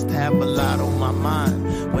 I must have a lot on my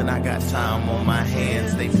mind. When I got time on my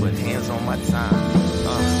hands, they put hands on my time.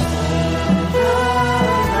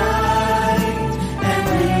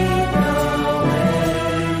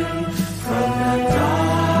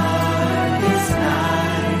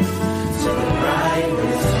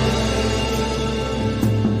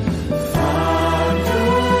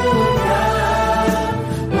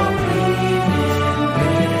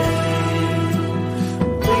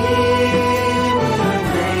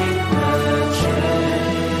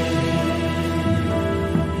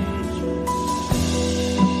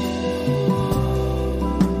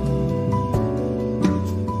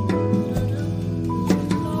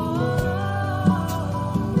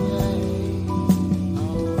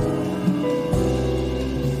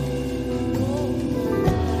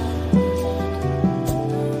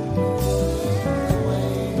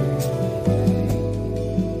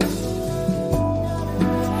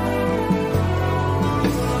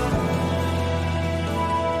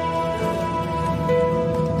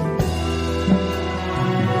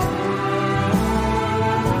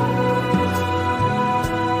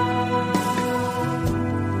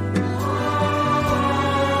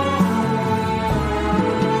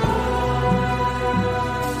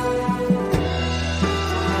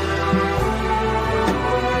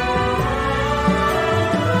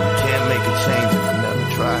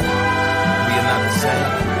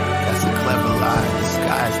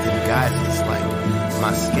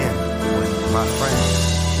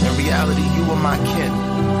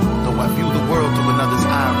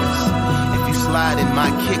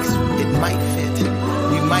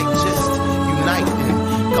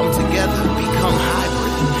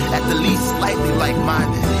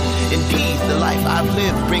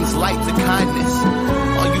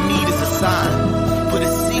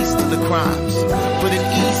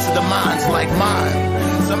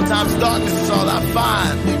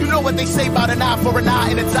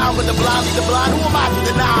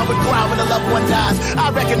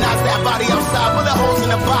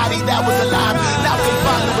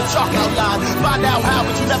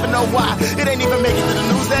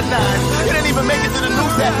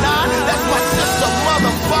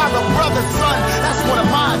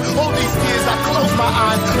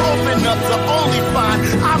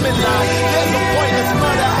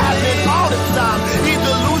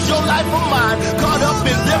 Caught up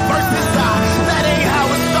in their verses